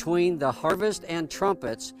 between the harvest and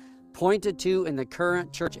trumpets pointed to in the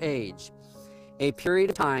current church age, a period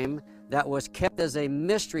of time that was kept as a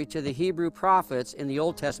mystery to the Hebrew prophets in the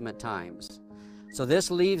Old Testament times. So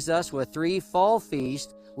this leaves us with 3 fall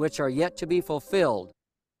feasts which are yet to be fulfilled.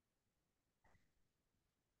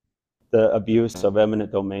 The abuse of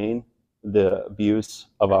eminent domain, the abuse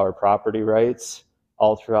of our property rights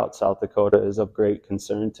all throughout South Dakota is of great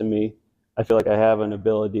concern to me. I feel like I have an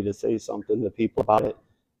ability to say something to people about it,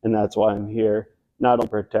 and that's why I'm here, not only to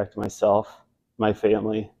protect myself, my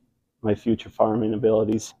family, my future farming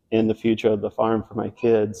abilities, and the future of the farm for my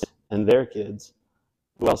kids and their kids,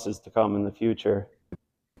 who else is to come in the future,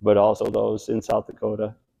 but also those in South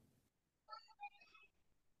Dakota.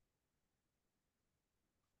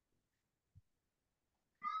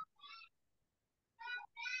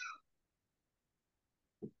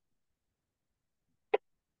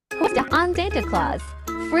 On Santa Claus.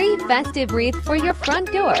 Free festive wreath for your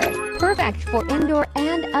front door. Perfect for indoor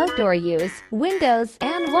and outdoor use, windows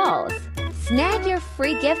and walls. Snag your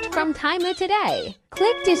free gift from Taimu today.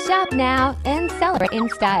 Click to shop now and celebrate in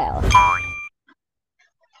style.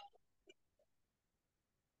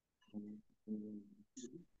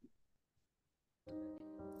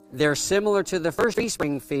 They're similar to the first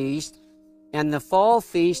spring feast, and the fall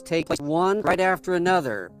feast takes place one right after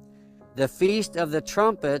another. The Feast of the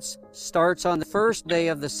Trumpets starts on the first day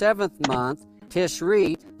of the 7th month,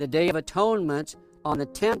 Tishri, the Day of Atonement, on the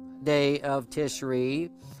 10th day of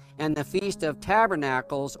Tishri, and the Feast of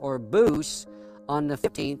Tabernacles, or Bus, on the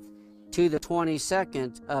 15th to the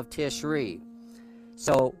 22nd of Tishri.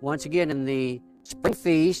 So once again, in the spring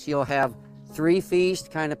feast, you'll have 3 feasts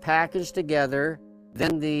kind of packaged together,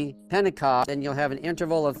 then the Pentecost, and you'll have an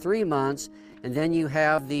interval of 3 months, and then you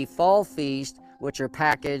have the fall feast, which are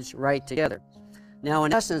packaged right together. Now,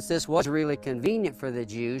 in essence, this was really convenient for the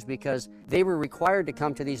Jews because they were required to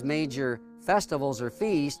come to these major festivals or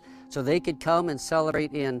feasts so they could come and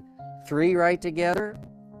celebrate in 3 right together,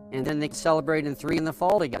 and then they could celebrate in 3 in the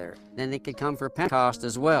fall together. Then they could come for Pentecost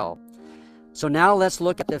as well. So now let's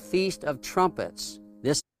look at the Feast of Trumpets.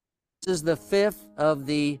 This is the 5th of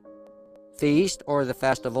the feast or the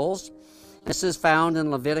festivals. This is found in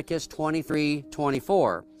Leviticus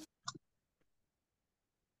 23:24.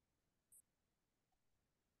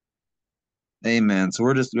 Amen. So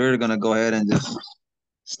we're going to go ahead and just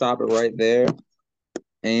stop it right there.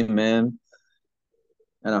 Amen.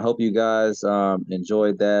 And I hope you guys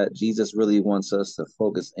enjoyed that. Jesus really wants us to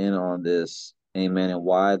focus in on this. Amen. And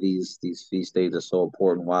why these feast days are so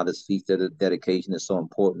important, why this feast of dedication is so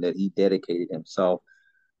important, that he dedicated himself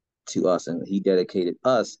to us and he dedicated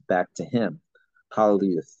us back to him.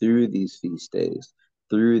 Hallelujah. Through these feast days,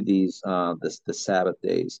 through these the Sabbath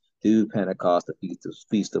days, through Pentecost, the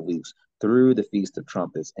Feast of Weeks, through the Feast of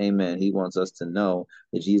Trumpets. Amen. He wants us to know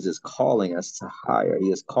that Jesus is calling us to higher.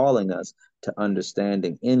 He is calling us to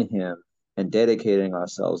understanding in him and dedicating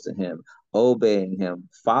ourselves to him, obeying him,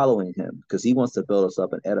 following him, because he wants to build us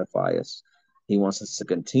up and edify us. He wants us to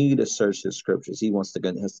continue to search his scriptures. He wants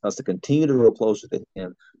us to continue to grow closer to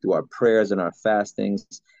him through our prayers and our fastings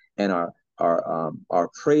and our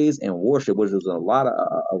praise and worship, which was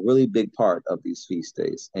a really big part of these feast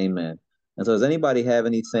days. Amen. And so, does anybody have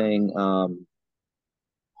anything,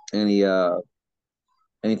 anything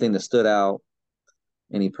that stood out,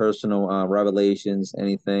 any personal revelations,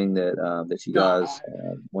 anything that you guys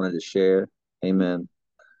wanted to share? Amen.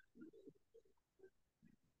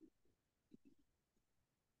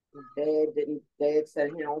 Dad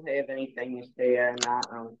said he don't have anything to share, and I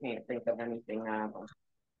can't think of anything either.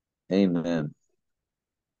 Amen.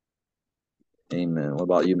 Amen. What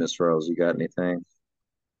about you, Miss Rose? You got anything?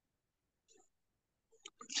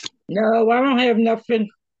 No, I don't have nothing.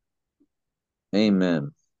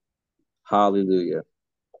 Amen. Hallelujah.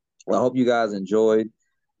 Well, I hope you guys enjoyed.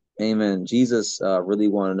 Amen. Jesus really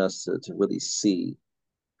wanted us to really see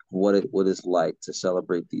what it's like to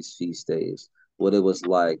celebrate these feast days, what it was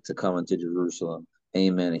like to come into Jerusalem.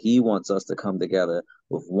 Amen. He wants us to come together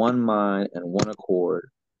with one mind and one accord,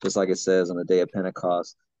 just like it says on the day of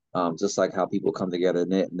Pentecost, just like how people come together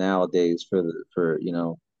nowadays for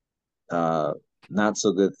not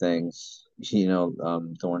so good things,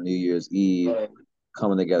 during New Year's Eve,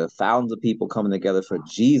 coming together, thousands of people coming together for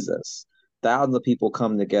Jesus. Thousands of people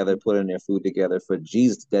come together, putting their food together for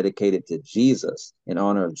Jesus, dedicated to Jesus, in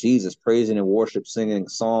honor of Jesus, praising and worship, singing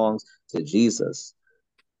songs to Jesus.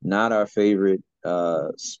 Not our favorite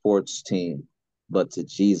sports team, but to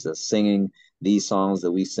Jesus, singing these songs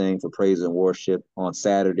that we sing for praise and worship on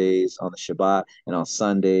Saturdays, on the Shabbat, and on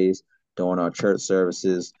Sundays during our church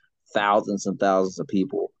services. Thousands and thousands of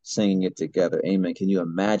people singing it together. Amen. Can you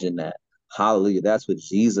imagine that? Hallelujah. That's what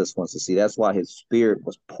Jesus wants to see. That's why his spirit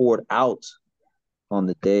was poured out on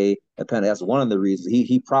the day of Pentecost. That's one of the reasons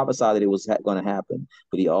he prophesied that it was going to happen,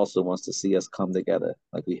 but he also wants to see us come together,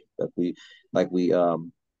 like we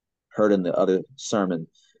heard in the other sermon,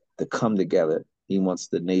 to come together. He wants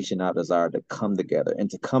the nation, our desire, to come together and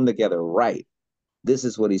to come together right. This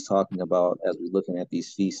is what he's talking about as we're looking at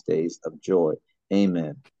these feast days of joy.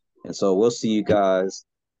 Amen. And so we'll see you guys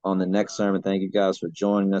on the next sermon. Thank you guys for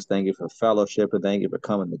joining us. Thank you for fellowship, and thank you for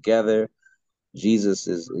coming together. Jesus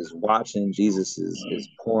is watching. Jesus is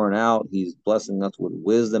pouring out. He's blessing us with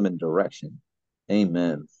wisdom and direction.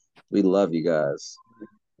 Amen. We love you guys.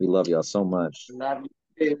 We love y'all so much. Love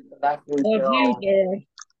you. Love you, Dad.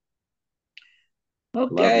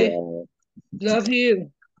 Okay. Love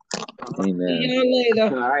you. Amen. See y'all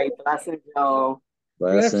later. All right. Blessings, y'all.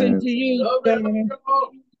 Blessings to you, Donna.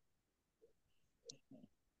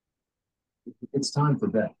 It's time for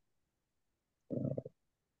bed.